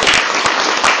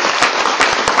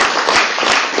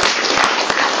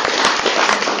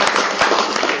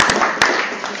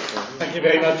 Thank you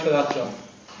very much for that,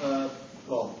 John.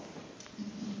 Rob.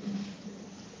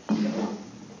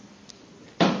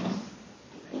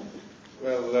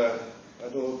 Well, I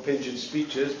don't know pigeon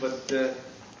speeches, but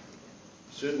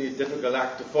certainly a difficult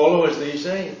act to follow, as they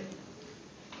say.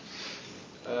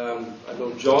 I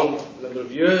know John a number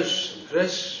of years, and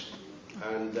Chris,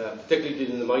 and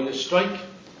particularly in the miners' strike.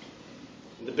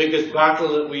 And the biggest battle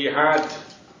that we had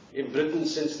in Britain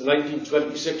since the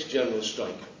 1926 general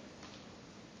strike.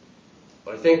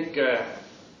 But I think it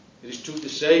is true to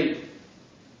say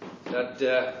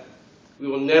that we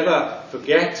will never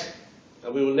forget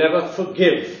and we will never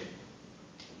forgive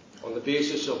on the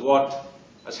basis of what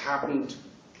has happened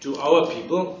to our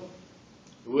people,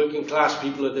 the working class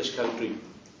people of this country.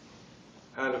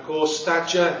 And of course,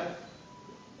 Thatcher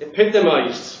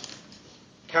epitomised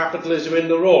capitalism in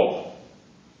the raw.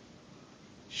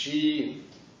 She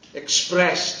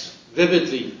expressed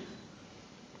vividly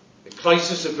the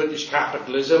crisis of British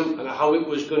capitalism and how it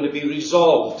was going to be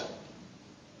resolved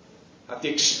at the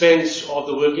expense of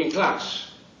the working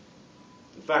class.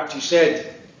 In fact, she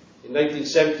said in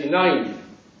 1979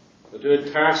 that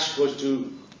her task was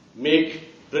to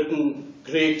make Britain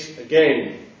great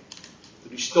again, to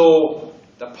restore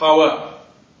the power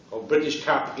of British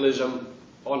capitalism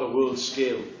on a world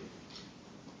scale.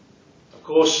 Of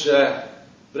course,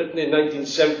 Britain in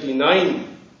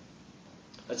 1979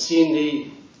 had seen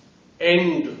the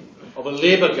end of a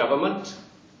Labour government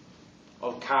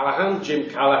of Callaghan, Jim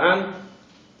Callaghan,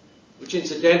 which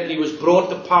incidentally was brought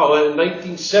to power in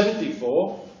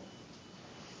 1974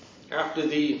 after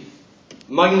the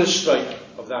miners' strike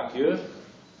of that year,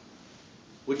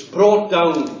 which brought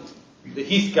down the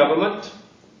Heath government.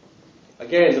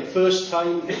 Again, the first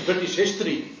time in British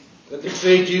history that the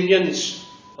trade unions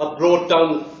have brought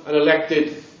down an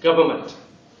elected government.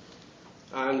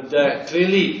 And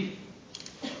clearly,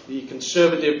 the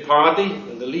Conservative Party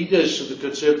and the leaders of the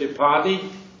Conservative Party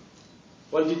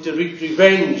wanted to wreak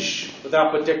revenge for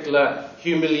that particular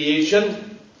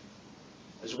humiliation,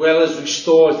 as well as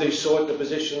restore, as they saw it, the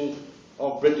position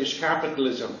of British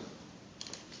capitalism.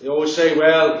 They always say,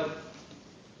 well,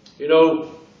 you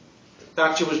know,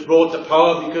 Thatcher was brought to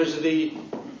power because of the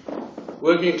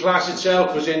working class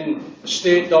itself was in a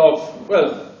state of,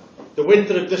 well, the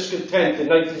winter of discontent in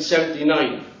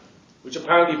 1979, which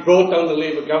apparently brought down the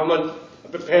Labour government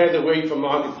and prepared the way for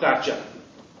Margaret Thatcher.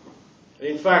 And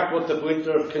in fact, what the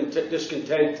winter of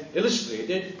discontent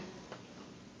illustrated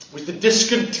was the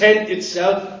discontent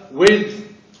itself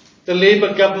with the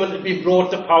Labour government had been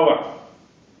brought to power.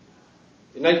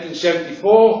 In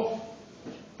 1974,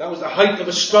 that was the height of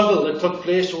a struggle that took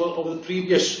place over the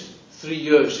previous 3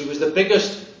 years. It was the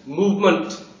biggest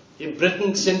movement in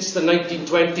Britain since the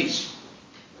 1920s.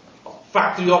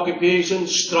 Factory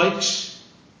occupations, strikes,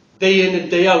 day in and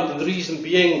day out, and the reason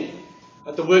being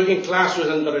that the working class was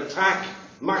under attack,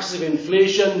 massive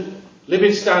inflation,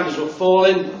 living standards were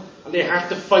falling, and they had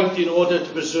to fight in order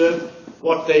to preserve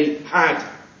what they had.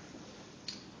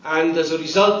 And as a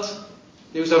result,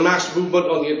 there was a mass movement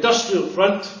on the industrial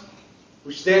front,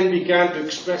 which then began to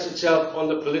express itself on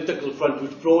the political front,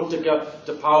 which brought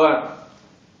to power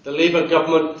the Labour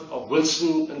government of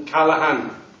Wilson and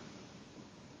Callaghan.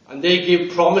 And they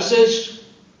gave promises,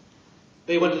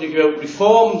 they wanted to give out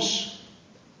reforms,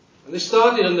 and they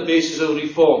started on the basis of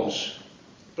reforms.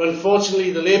 But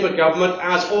unfortunately, the Labour government,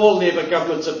 as all Labour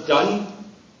governments have done,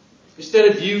 instead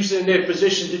of using their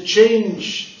position to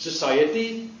change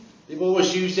society, they've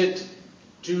always used it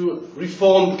to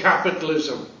reform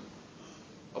capitalism.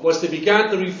 And once they began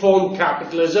to reform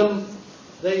capitalism,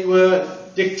 they were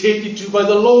dictated to by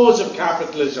the laws of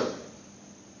capitalism.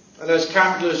 And as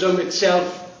capitalism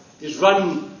itself is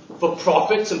run for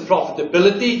profits and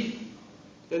profitability,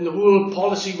 then the whole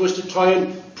policy was to try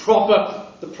and prop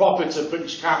up the profits of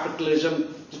British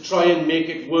capitalism to try and make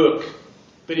it work.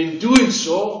 But in doing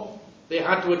so, they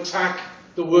had to attack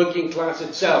the working class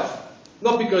itself.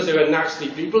 Not because they were nasty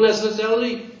people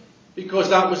necessarily, because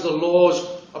that was the laws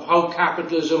of how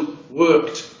capitalism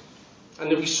worked. And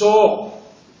we saw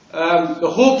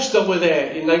the hopes that were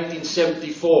there in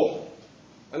 1974.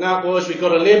 And that was, we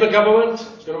got a Labour government,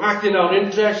 it's going to act in our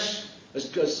interests, as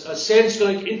said, it's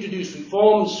going to introduce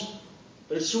reforms,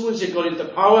 but as soon as it got into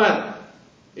power,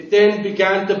 it then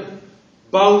began to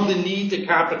bow the knee to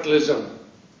capitalism.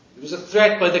 It was a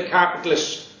threat by the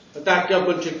capitalists that that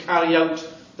government should carry out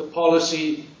the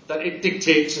policy that it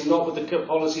dictates and not with the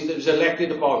policy that it was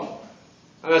elected upon.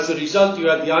 And as a result, you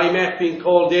had the IMF being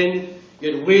called in,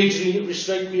 you had wage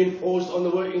restraint being imposed on the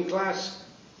working class,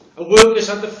 and workers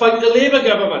had to fight the Labour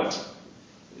government.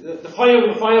 The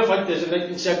firefighters in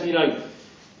 1979.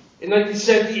 In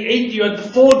 1978, you had the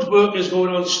Ford workers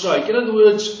going on strike. In other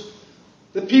words,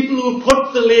 the people who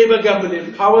put the Labour government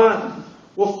in power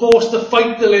were forced to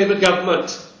fight the Labour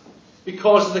government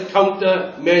because of the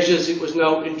counter measures it was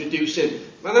now introducing.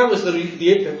 And that was the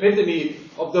epitome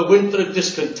of the winter of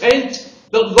discontent.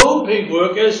 The low-paid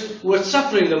workers who were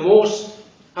suffering the most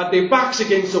had their backs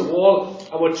against the wall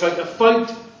and were trying to fight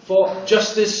for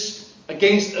justice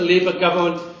against a Labour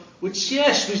government, which,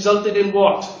 yes, resulted in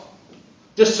what?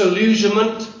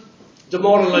 disillusionment,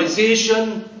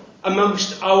 demoralisation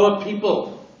amongst our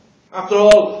people. After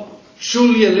all,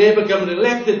 surely a Labour government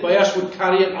elected by us would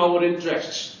carry out our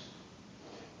interests.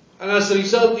 And as a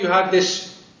result, you had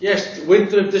this, yes,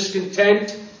 winter of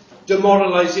discontent,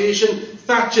 demoralisation.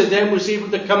 Thatcher then was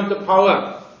able to come to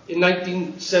power in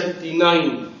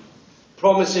 1979,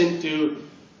 promising to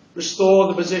restore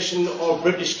the position of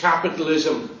British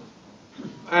capitalism.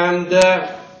 And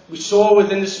we saw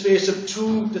within the space of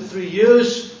 2 to 3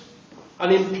 years,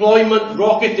 unemployment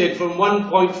rocketed from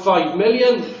 1.5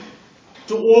 million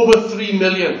to over 3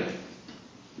 million.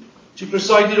 She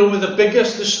presided over the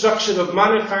biggest destruction of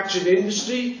manufacturing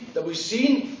industry that we've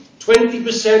seen.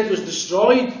 20% was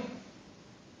destroyed.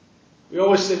 It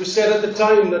was said at the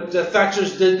time that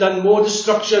Thatcher's done more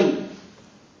destruction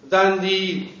than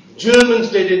the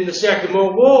Germans did in the Second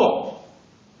World War.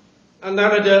 And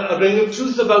that had a ring of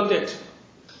truth about it.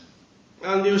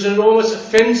 And there was an enormous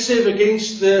offensive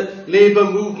against the Labour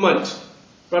movement.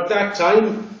 But at that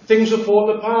time, things were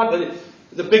falling apart.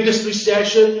 The biggest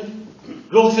recession,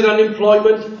 growth in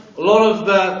unemployment, a lot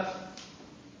of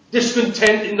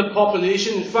discontent in the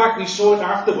population. In fact, we saw it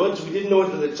afterwards. We didn't know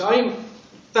it at the time.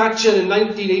 Thatcher in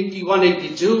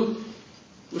 1981-82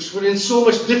 was in so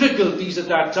much difficulties at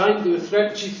that time,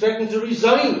 she threatened to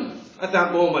resign at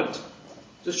that moment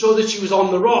to show that she was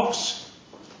on the rocks.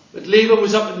 But Labour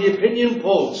was up in the opinion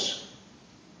polls.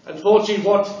 Unfortunately,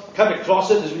 what cut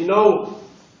across it, as we know,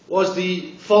 was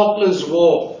the Falklands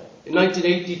War in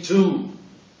 1982,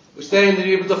 which then they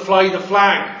were able to fly the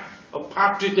flag of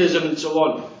patriotism and so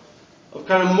on, of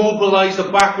kind of mobilise the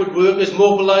backward workers,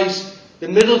 mobilise the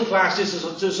middle classes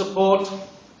to support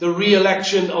the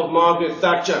re-election of Margaret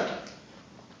Thatcher.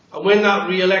 And when that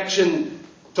re-election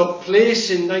took place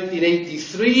in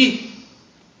 1983,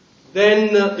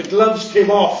 then the gloves came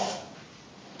off.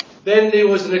 Then there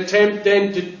was an attempt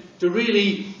then to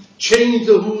really change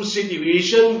the whole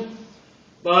situation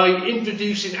by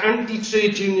introducing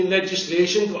anti-trade union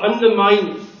legislation to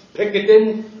undermine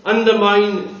picketing,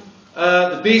 undermine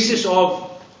the basis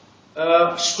of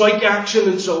strike action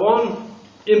and so on,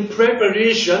 in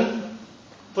preparation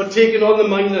for taking on the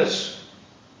miners.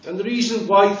 And the reason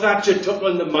why Thatcher took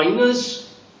on the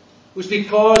miners was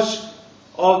because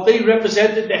they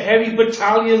represented the heavy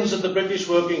battalions of the British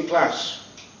working class.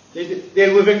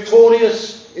 They were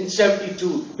victorious in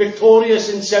 72, victorious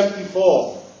in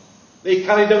 74. They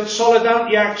carried out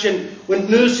solidarity action when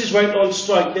nurses went on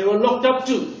strike. They were looked up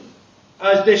to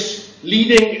as this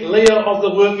leading layer of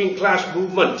the working class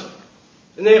movement.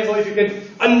 And therefore, if you can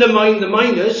undermine the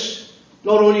miners,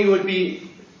 not only would be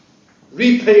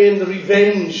repaying the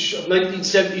revenge of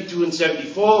 1972 and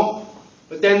 74,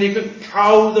 but then they could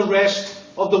cow the rest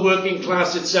of the working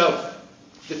class itself.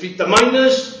 Defeat the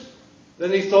miners,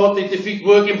 then they thought they'd defeat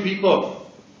working people.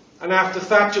 And after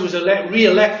Thatcher was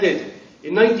re-elected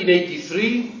in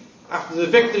 1983, after the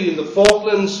victory in the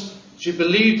Falklands, she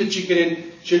believed that she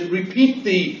could repeat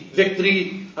the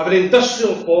victory of an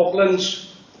industrial Falklands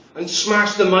and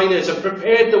smash the miners, and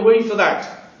prepared the way for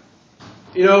that.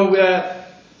 You know,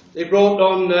 they brought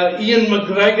on Ian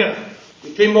McGregor.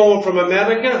 He came over from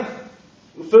America,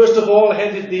 who first of all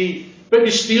headed the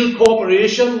British Steel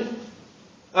Corporation,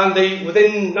 and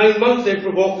within 9 months they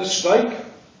provoked a strike.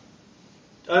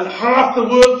 And half the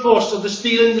workforce of the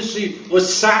steel industry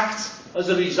was sacked as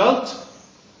a result.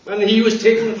 And he was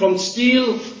taken from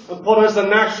steel and put as the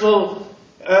national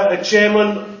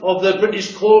chairman of the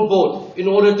British Coal Board in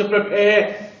order to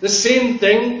prepare the same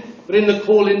thing, but in the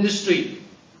coal industry.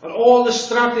 And all the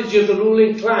strategy of the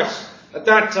ruling class at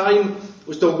that time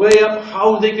was to weigh up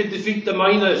how they could defeat the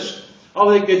miners, how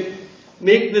they could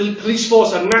make the police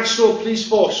force a national police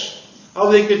force,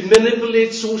 how they could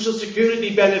manipulate social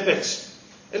security benefits.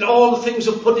 And all the things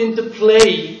were put into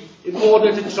play in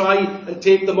order to try and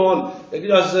take them on.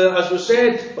 As was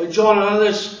said by John and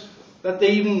others, that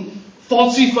they even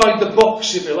falsified the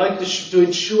books, if you like, to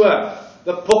ensure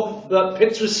that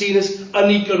Pitts was seen as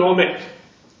uneconomic.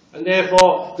 And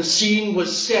therefore, the scene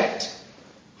was set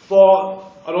for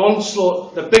an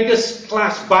onslaught, the biggest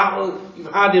class battle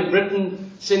you've had in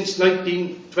Britain since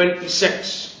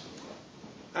 1926.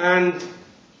 And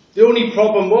the only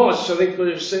problem was, I think what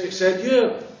was said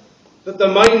here, that the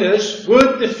miners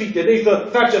weren't defeated.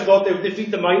 Thatcher thought they would defeat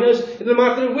the miners in a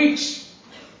matter of weeks.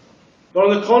 But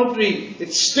on the contrary,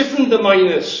 it stiffened the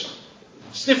miners,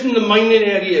 stiffened the mining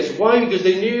areas. Why? Because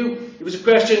they knew it was a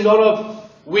question not of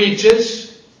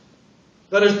wages,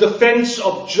 but as defence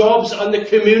of jobs and the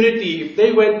community. If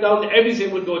they went down,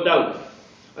 everything would go down.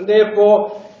 And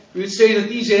therefore, we would say that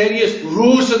these areas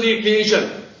rose to the occasion.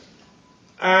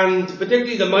 And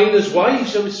particularly the miners'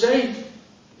 wives, I would say,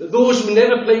 that those who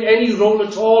never played any role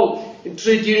at all in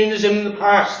trade unionism in the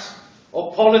past,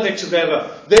 or politics or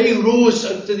whatever, they rose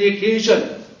to the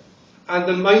occasion. And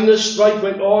the miners' strike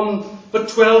went on for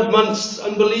 12 months,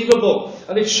 unbelievable.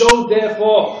 And it showed,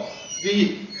 therefore,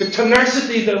 the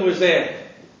tenacity that was there.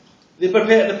 The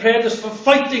preparedness for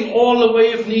fighting all the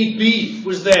way if need be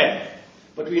was there.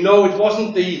 But we know it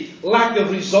wasn't the lack of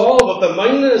resolve of the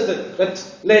miners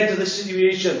that led to the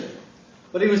situation.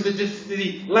 But it was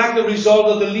the lack of resolve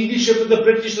of the leadership of the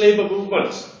British Labour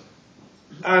movement.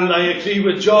 And I agree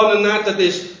with John in that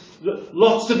there's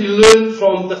lots to be learned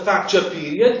from the Thatcher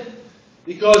period,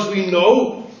 because we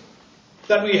know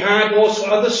that we had also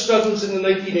other struggles in the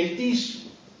 1980s,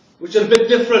 which are a bit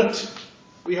different.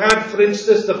 We had, for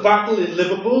instance, the battle in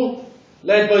Liverpool,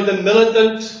 led by the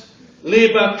militant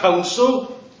Labour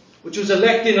Council, which was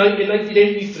elected in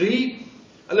 1983,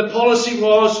 and the policy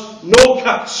was no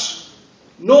cuts,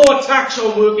 no attacks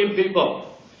on working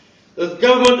people. The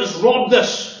government has robbed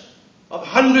us of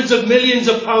hundreds of millions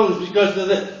of pounds because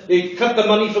they cut the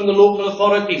money from the local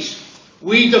authorities.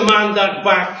 We demand that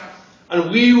back,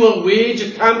 and we will wage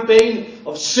a campaign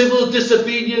of civil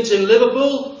disobedience in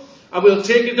Liverpool, and we'll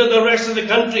take it to the rest of the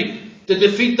country to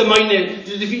defeat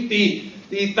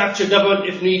the Thatcher government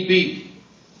if need be.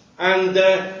 And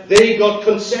they got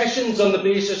concessions on the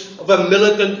basis of a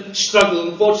militant struggle.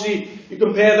 Unfortunately, you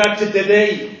compare that to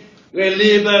today, where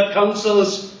Labour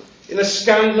councils, in a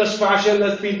scandalous fashion,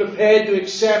 have been prepared to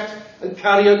accept and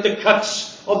carry out the cuts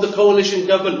of the coalition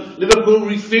government. Liverpool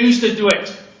refused to do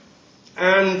it,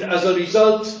 and as a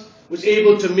result was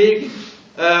able to make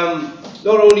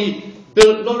not only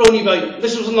by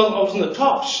this was on the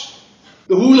tops.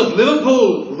 The whole of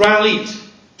Liverpool rallied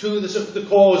to the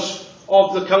cause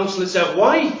of the council itself.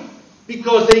 Why?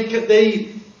 Because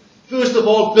they first of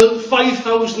all built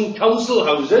 5,000 council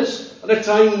houses at a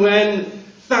time when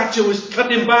Thatcher was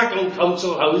cutting back on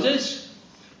council houses.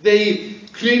 They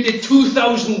created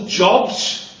 2,000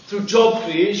 jobs through job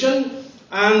creation,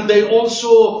 and they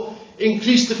also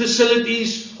increased the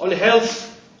facilities on health,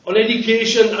 on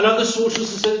education and other social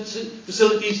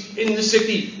facilities in the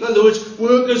city. In other words,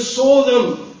 workers saw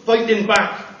them fighting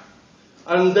back.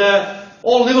 And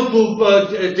all Liverpool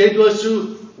did was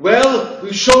well,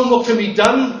 we've shown what can be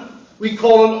done. We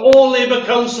call on all Labour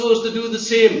councillors to do the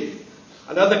same.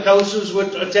 And other councils were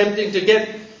attempting to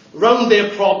get round their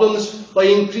problems by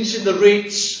increasing the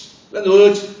rates. In other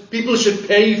words, people should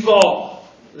pay for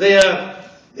their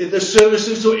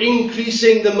services, so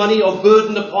increasing the money or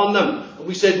burden upon them. And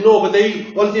we said no, but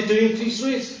they wanted to increase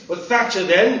rates. But Thatcher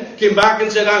then came back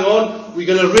and said, hang on, we're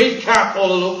going to rate cap all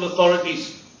the local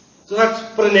authorities. So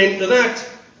that's put an end to that.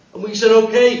 And we said,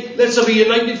 okay, let's have a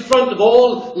united front of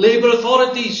all Labour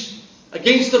authorities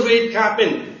against the rate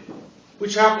capping,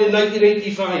 which happened in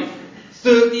 1985.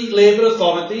 30 Labour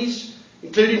authorities,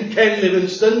 including Ken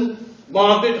Livingstone,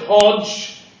 Margaret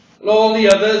Hodge, and all the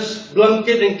others,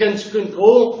 Blunkett and Kinscombe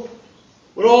Cole,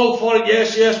 were all for it.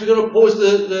 Yes, we're going to oppose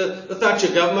the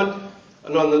Thatcher government.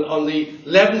 And on the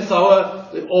 11th hour,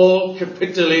 they all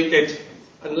capitulated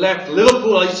and left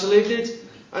Liverpool isolated,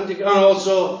 and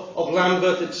also of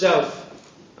Lambeth itself.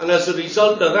 And as a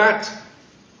result of that,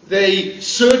 they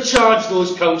surcharged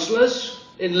those councillors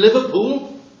in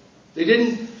Liverpool.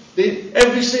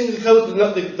 Every single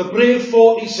councillor, the brave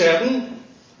 47,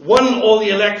 won all the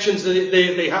elections that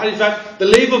they had. In fact, the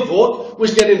Labour vote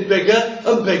was getting bigger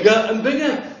and bigger and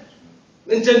bigger.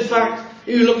 And in fact,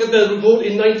 if you look at the vote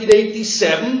in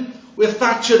 1987, where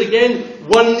Thatcher again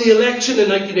won the election in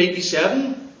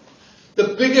 1987,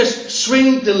 the biggest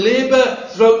swing to Labour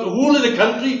throughout the whole of the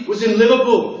country was in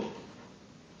Liverpool.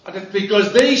 And it's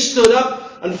because they stood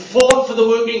up and fought for the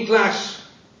working class.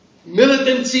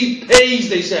 Militancy pays,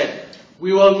 they said.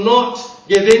 We will not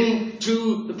give in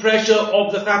to the pressure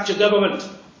of the Thatcher government.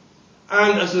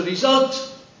 And as a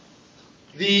result,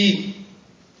 they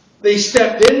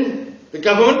stepped in, the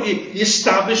government, the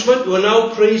establishment, who are now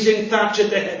praising Thatcher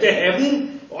to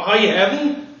heaven, or high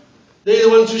heaven. They're the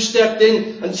ones who stepped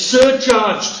in and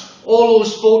surcharged all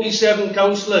those 47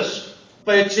 councillors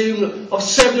by a tune of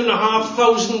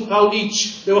 £7,500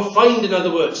 each. They were fined, in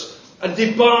other words, and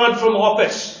debarred from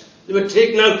office. They were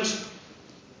taken out.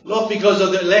 Not because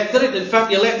of the electorate, in fact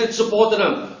the electorate supported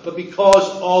them, but because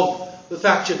of the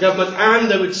Thatcher government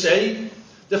and, I would say,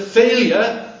 the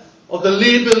failure of the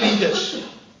Labour leaders.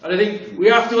 And I think we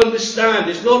have to understand,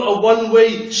 it's not a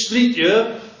one-way street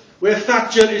here, where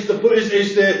Thatcher is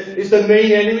the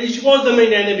main enemy. She was the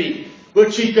main enemy,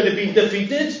 but she could have been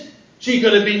defeated. She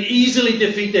could have been easily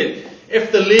defeated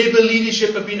if the Labour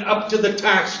leadership had been up to the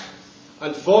task.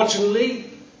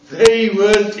 Unfortunately, they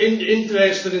weren't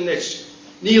interested in this.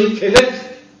 Neil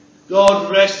Kinnock,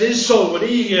 God rest his soul, when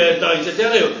he died, I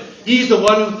tell you, he's the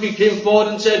one who came forward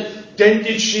and said,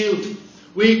 dented shield.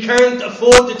 We can't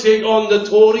afford to take on the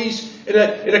Tories in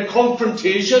a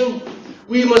confrontation.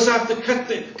 We must have to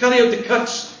carry out the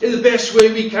cuts in the best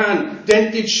way we can.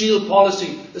 Dented shield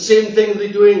policy. The same thing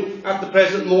they're doing at the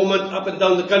present moment up and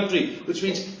down the country, which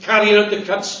means carrying out the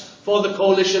cuts for the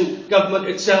coalition government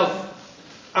itself.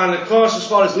 And of course, as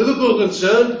far as Liverpool is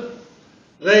concerned,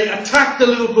 they attacked the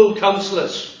Liverpool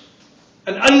councillors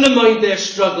and undermined their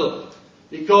struggle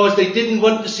because they didn't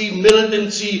want to see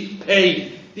militancy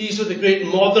paid. These were the great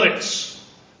moderates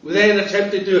who then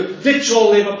attempted to ditch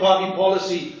all Labour Party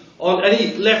policy on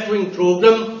any left-wing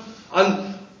programme,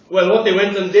 and well, what they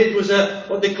went and did was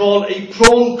what they call a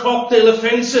prawn cocktail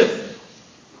offensive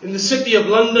in the city of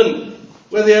London,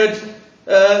 where they had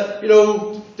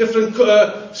different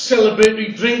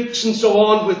celebratory drinks and so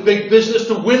on with big business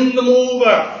to win them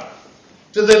over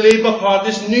to the Labour Party,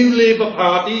 this new Labour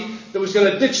Party that was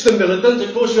going to ditch the militant.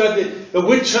 Of course, you had the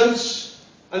witch hunts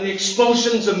and the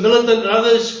expulsions of militant and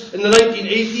others in the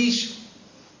 1980s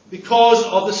because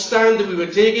of the stand that we were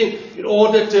taking in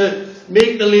order to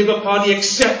make the Labour Party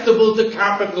acceptable to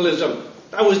capitalism.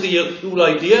 That was the whole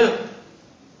idea,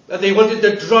 that they wanted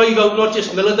to drive out not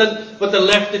just militant, but the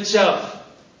left itself.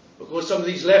 Of course, some of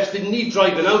these lefts didn't need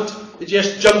driving out, they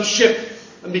just jumped ship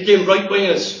and became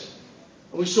right-wingers.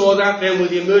 And we saw that then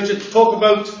with the emergence. Talk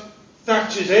about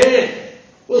Thatcher's heir.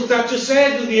 Well, Thatcher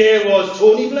said that the heir was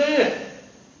Tony Blair.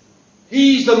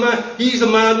 He's the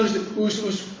man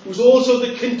who's also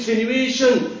the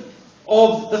continuation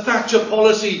of the Thatcher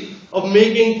policy of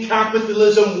making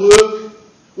capitalism work,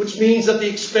 which means at the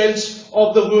expense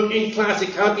of the working class.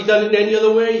 It can't be done in any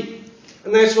other way.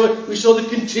 And that's why we saw the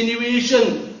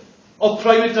continuation of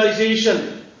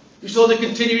privatisation. We saw the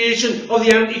continuation of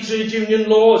the anti-trade union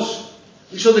laws.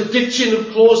 We saw the ditching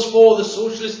of Clause 4, the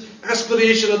socialist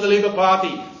aspiration of the Labour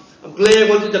Party. And Blair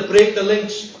wanted to break the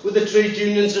links with the trade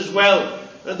unions as well.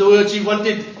 In other words, he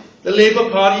wanted the Labour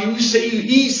Party,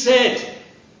 he said,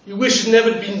 he wished it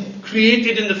never had been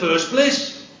created in the first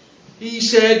place. He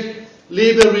said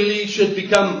Labour really should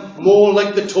become more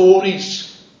like the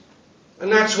Tories.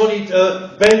 And that's what he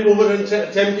bent over and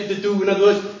attempted to do. In other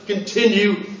words,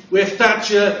 continue where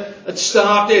Thatcher had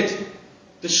started,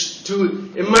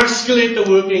 to emasculate the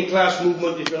working class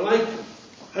movement, if you like.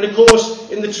 And of course,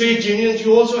 in the trade unions,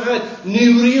 you also had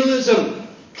new realism,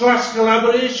 class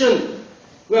collaboration.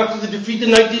 After the defeat in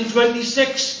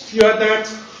 1926, you had that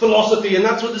philosophy, and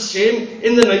that's what the same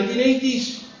in the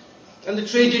 1980s. And the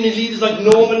trade union leaders like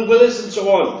Norman Willis and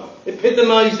so on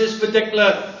epitomised this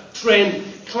particular trend,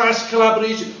 class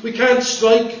collaboration. We can't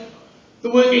strike. The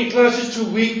working class is too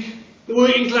weak. The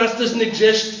working class doesn't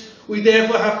exist. We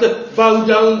therefore have to bow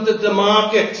down to the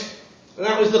market. And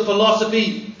that was the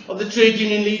philosophy of the trade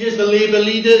union leaders, the labour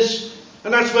leaders.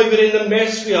 And that's why we're in the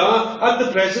mess we are at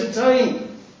the present time.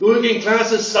 The working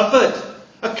class has suffered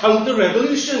a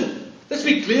counter-revolution. Let's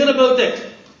be clear about it.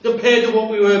 Compared to what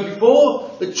we were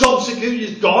before, the job security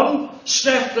is gone.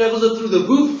 Stress levels are through the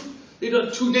roof.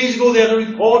 2 days ago they had a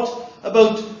report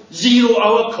about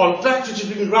zero-hour contracts, which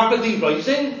have been rapidly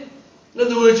rising. In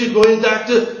other words, you're going back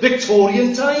to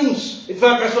Victorian times. In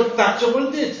fact, that's what Thatcher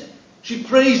wanted. She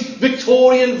praised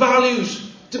Victorian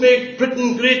values to make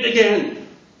Britain great again.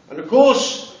 And of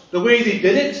course, the way they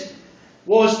did it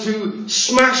was to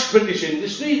smash British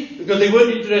industry, because they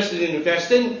weren't interested in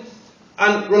investing,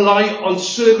 and rely on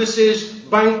services,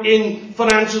 banking,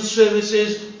 financial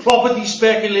services, property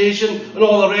speculation, and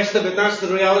all the rest of it. That's the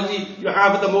reality you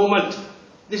have at the moment.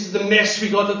 This is the mess we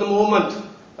got at the moment.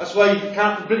 That's why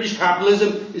British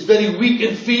capitalism is very weak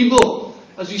and feeble,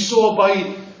 as we saw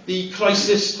by the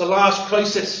crisis, the last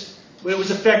crisis, where it was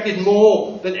affected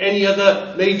more than any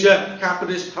other major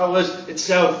capitalist powers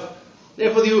itself.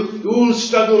 Therefore, the whole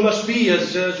struggle must be,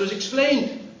 as was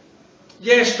explained,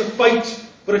 yes, to fight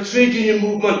for a trade union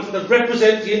movement that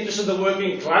represents the interests of the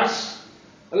working class,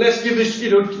 and let's give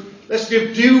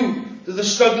due to the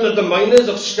struggle of the miners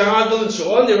of Scarborough and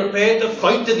so on. They were prepared to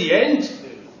fight to the end,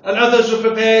 and others were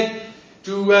prepared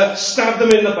to stab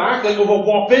them in the back, like over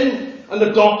Wapping and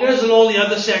the dockers and all the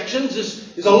other sections.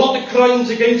 There's a lot of crimes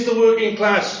against the working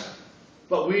class,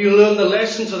 but we learn the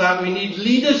lessons of that. We need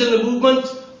leaders in the movement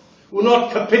who are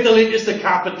not capitulate to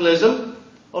capitalism,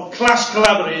 of class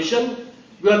collaboration.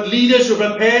 We have leaders who are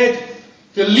prepared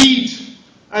to lead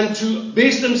and to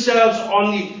base themselves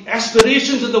on the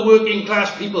aspirations of the working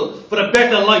class people for a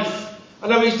better life.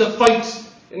 And that means to fight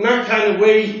in that kind of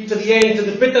way to the end, to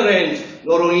the bitter end,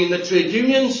 not only in the trade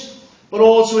unions, but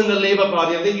also in the Labour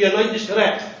Party. I think Unite is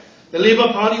correct. The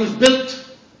Labour Party was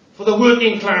built for the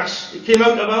working class. It came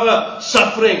out of our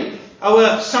suffering,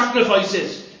 our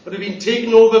sacrifices, but have been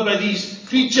taken over by these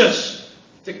creatures,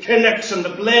 the Kinnocks and the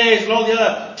Blairs and all the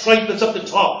other tribe that's up the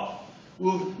top,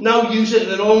 who now use it in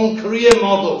their own career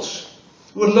models,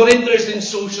 who are not interested in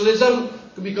socialism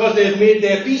because they have made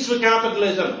their peace with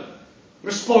capitalism.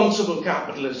 Responsible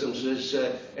capitalism, says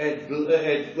Ed,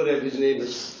 whatever his name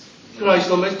is.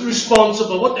 Christ almighty,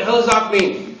 responsible. What the hell does that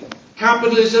mean?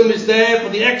 Capitalism is there for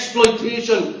the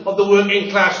exploitation of the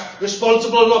working class.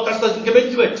 Responsible or not, that doesn't come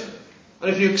into it. And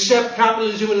if you accept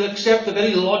capitalism, you will accept the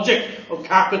very logic of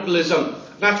capitalism.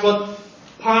 That's what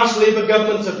past Labour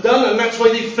governments have done, and that's why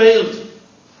they failed.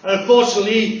 And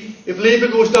unfortunately, if Labour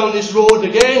goes down this road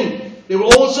again, they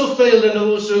will also fail under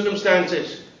those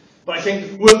circumstances. But I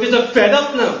think workers are fed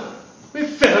up now. We're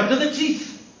fed up to the teeth.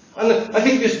 And I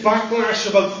think this backlash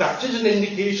about Thatcher is an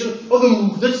indication of the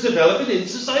mood that's developing in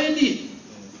society.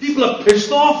 People are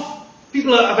pissed off.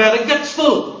 People have had their guts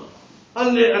full.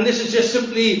 And this has just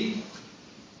simply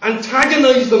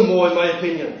antagonised them more, in my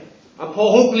opinion. And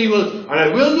hopefully will, and I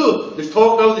will do, there's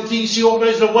talk now the TC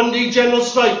organised a one-day general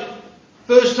strike.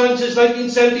 First time since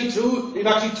 1972, they've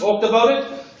actually talked about it.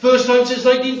 First time since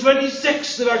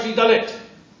 1926, they've actually done it.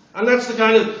 And that's the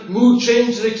kind of mood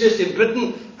change that exists in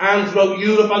Britain and throughout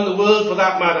Europe and the world for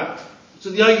that matter. So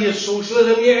the idea of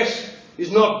socialism, yes,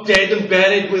 is not dead and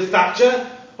buried with Thatcher.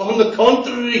 On the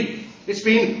contrary, it's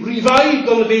been revived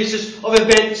on the basis of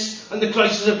events and the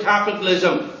crisis of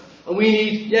capitalism. And we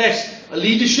need, yes, a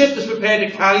leadership that's prepared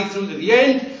to carry through to the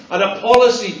end, and a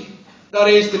policy that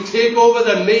is to take over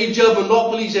the major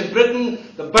monopolies in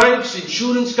Britain, the banks,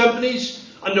 insurance companies,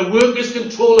 under workers'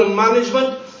 control and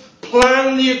management.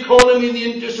 Plan the economy in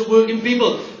the interest of working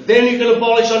people. Then you can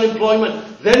abolish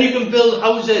unemployment. Then you can build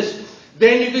houses.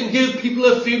 Then you can give people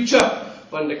a future.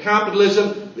 But under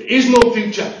capitalism, there is no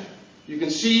future. You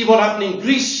can see what happened in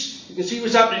Greece. You can see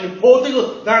what's happening in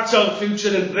Portugal. That's our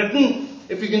future in Britain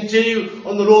if we continue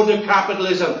on the road of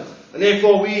capitalism. And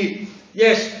therefore we,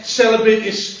 yes, celebrate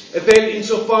this event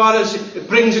insofar as it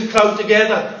brings a crowd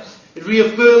together. It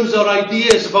reaffirms our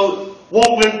ideas about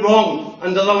what went wrong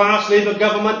under the last Labour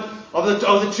government of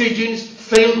the trade unions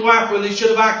failed to act when they should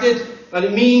have acted. And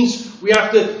it means we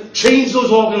have to change those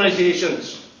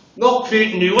organisations, not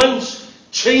create new ones,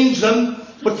 change them,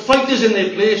 put fighters in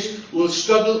their place who will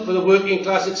struggle for the working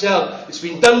class itself. It's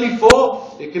been done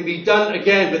before, it can be done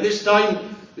again, but this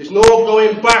time there's no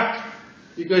going back,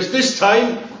 because this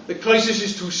time the crisis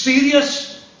is too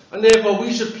serious, and therefore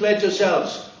we should pledge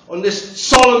ourselves on this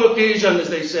solemn occasion, as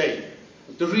they say,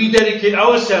 to rededicate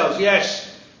ourselves,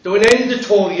 yes, to an end to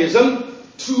Toryism,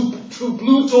 true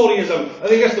blue Toryism. I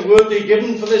think that's the word they've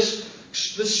given for this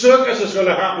circus that's going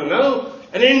to happen now.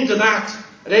 An end to that,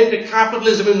 an end to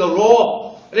capitalism in the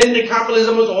raw, an end to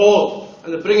capitalism at all,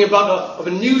 and the bringing about of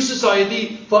a new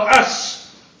society for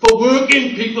us, for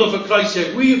working people, for Christ's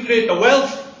sake. We create the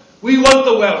wealth, we want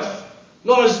the wealth,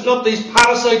 not these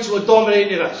parasites who are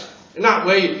dominating us. In that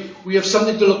way, we have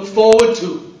something to look forward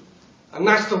to. And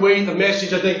that's the way, the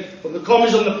message, I think, from the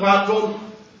commies on the platform,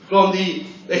 from the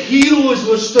heroes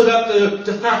who have stood up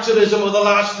to Thatcherism over the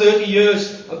last 30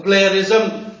 years of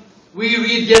Blairism, we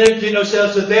rededicate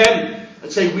ourselves to them and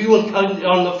say we will carry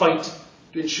on the fight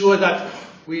to ensure that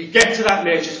we get to that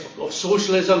message of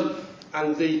socialism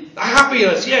and the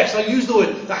happiness, yes, I use the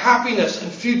word, the happiness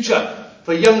and future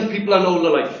for young people and old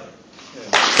alike.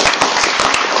 Yeah.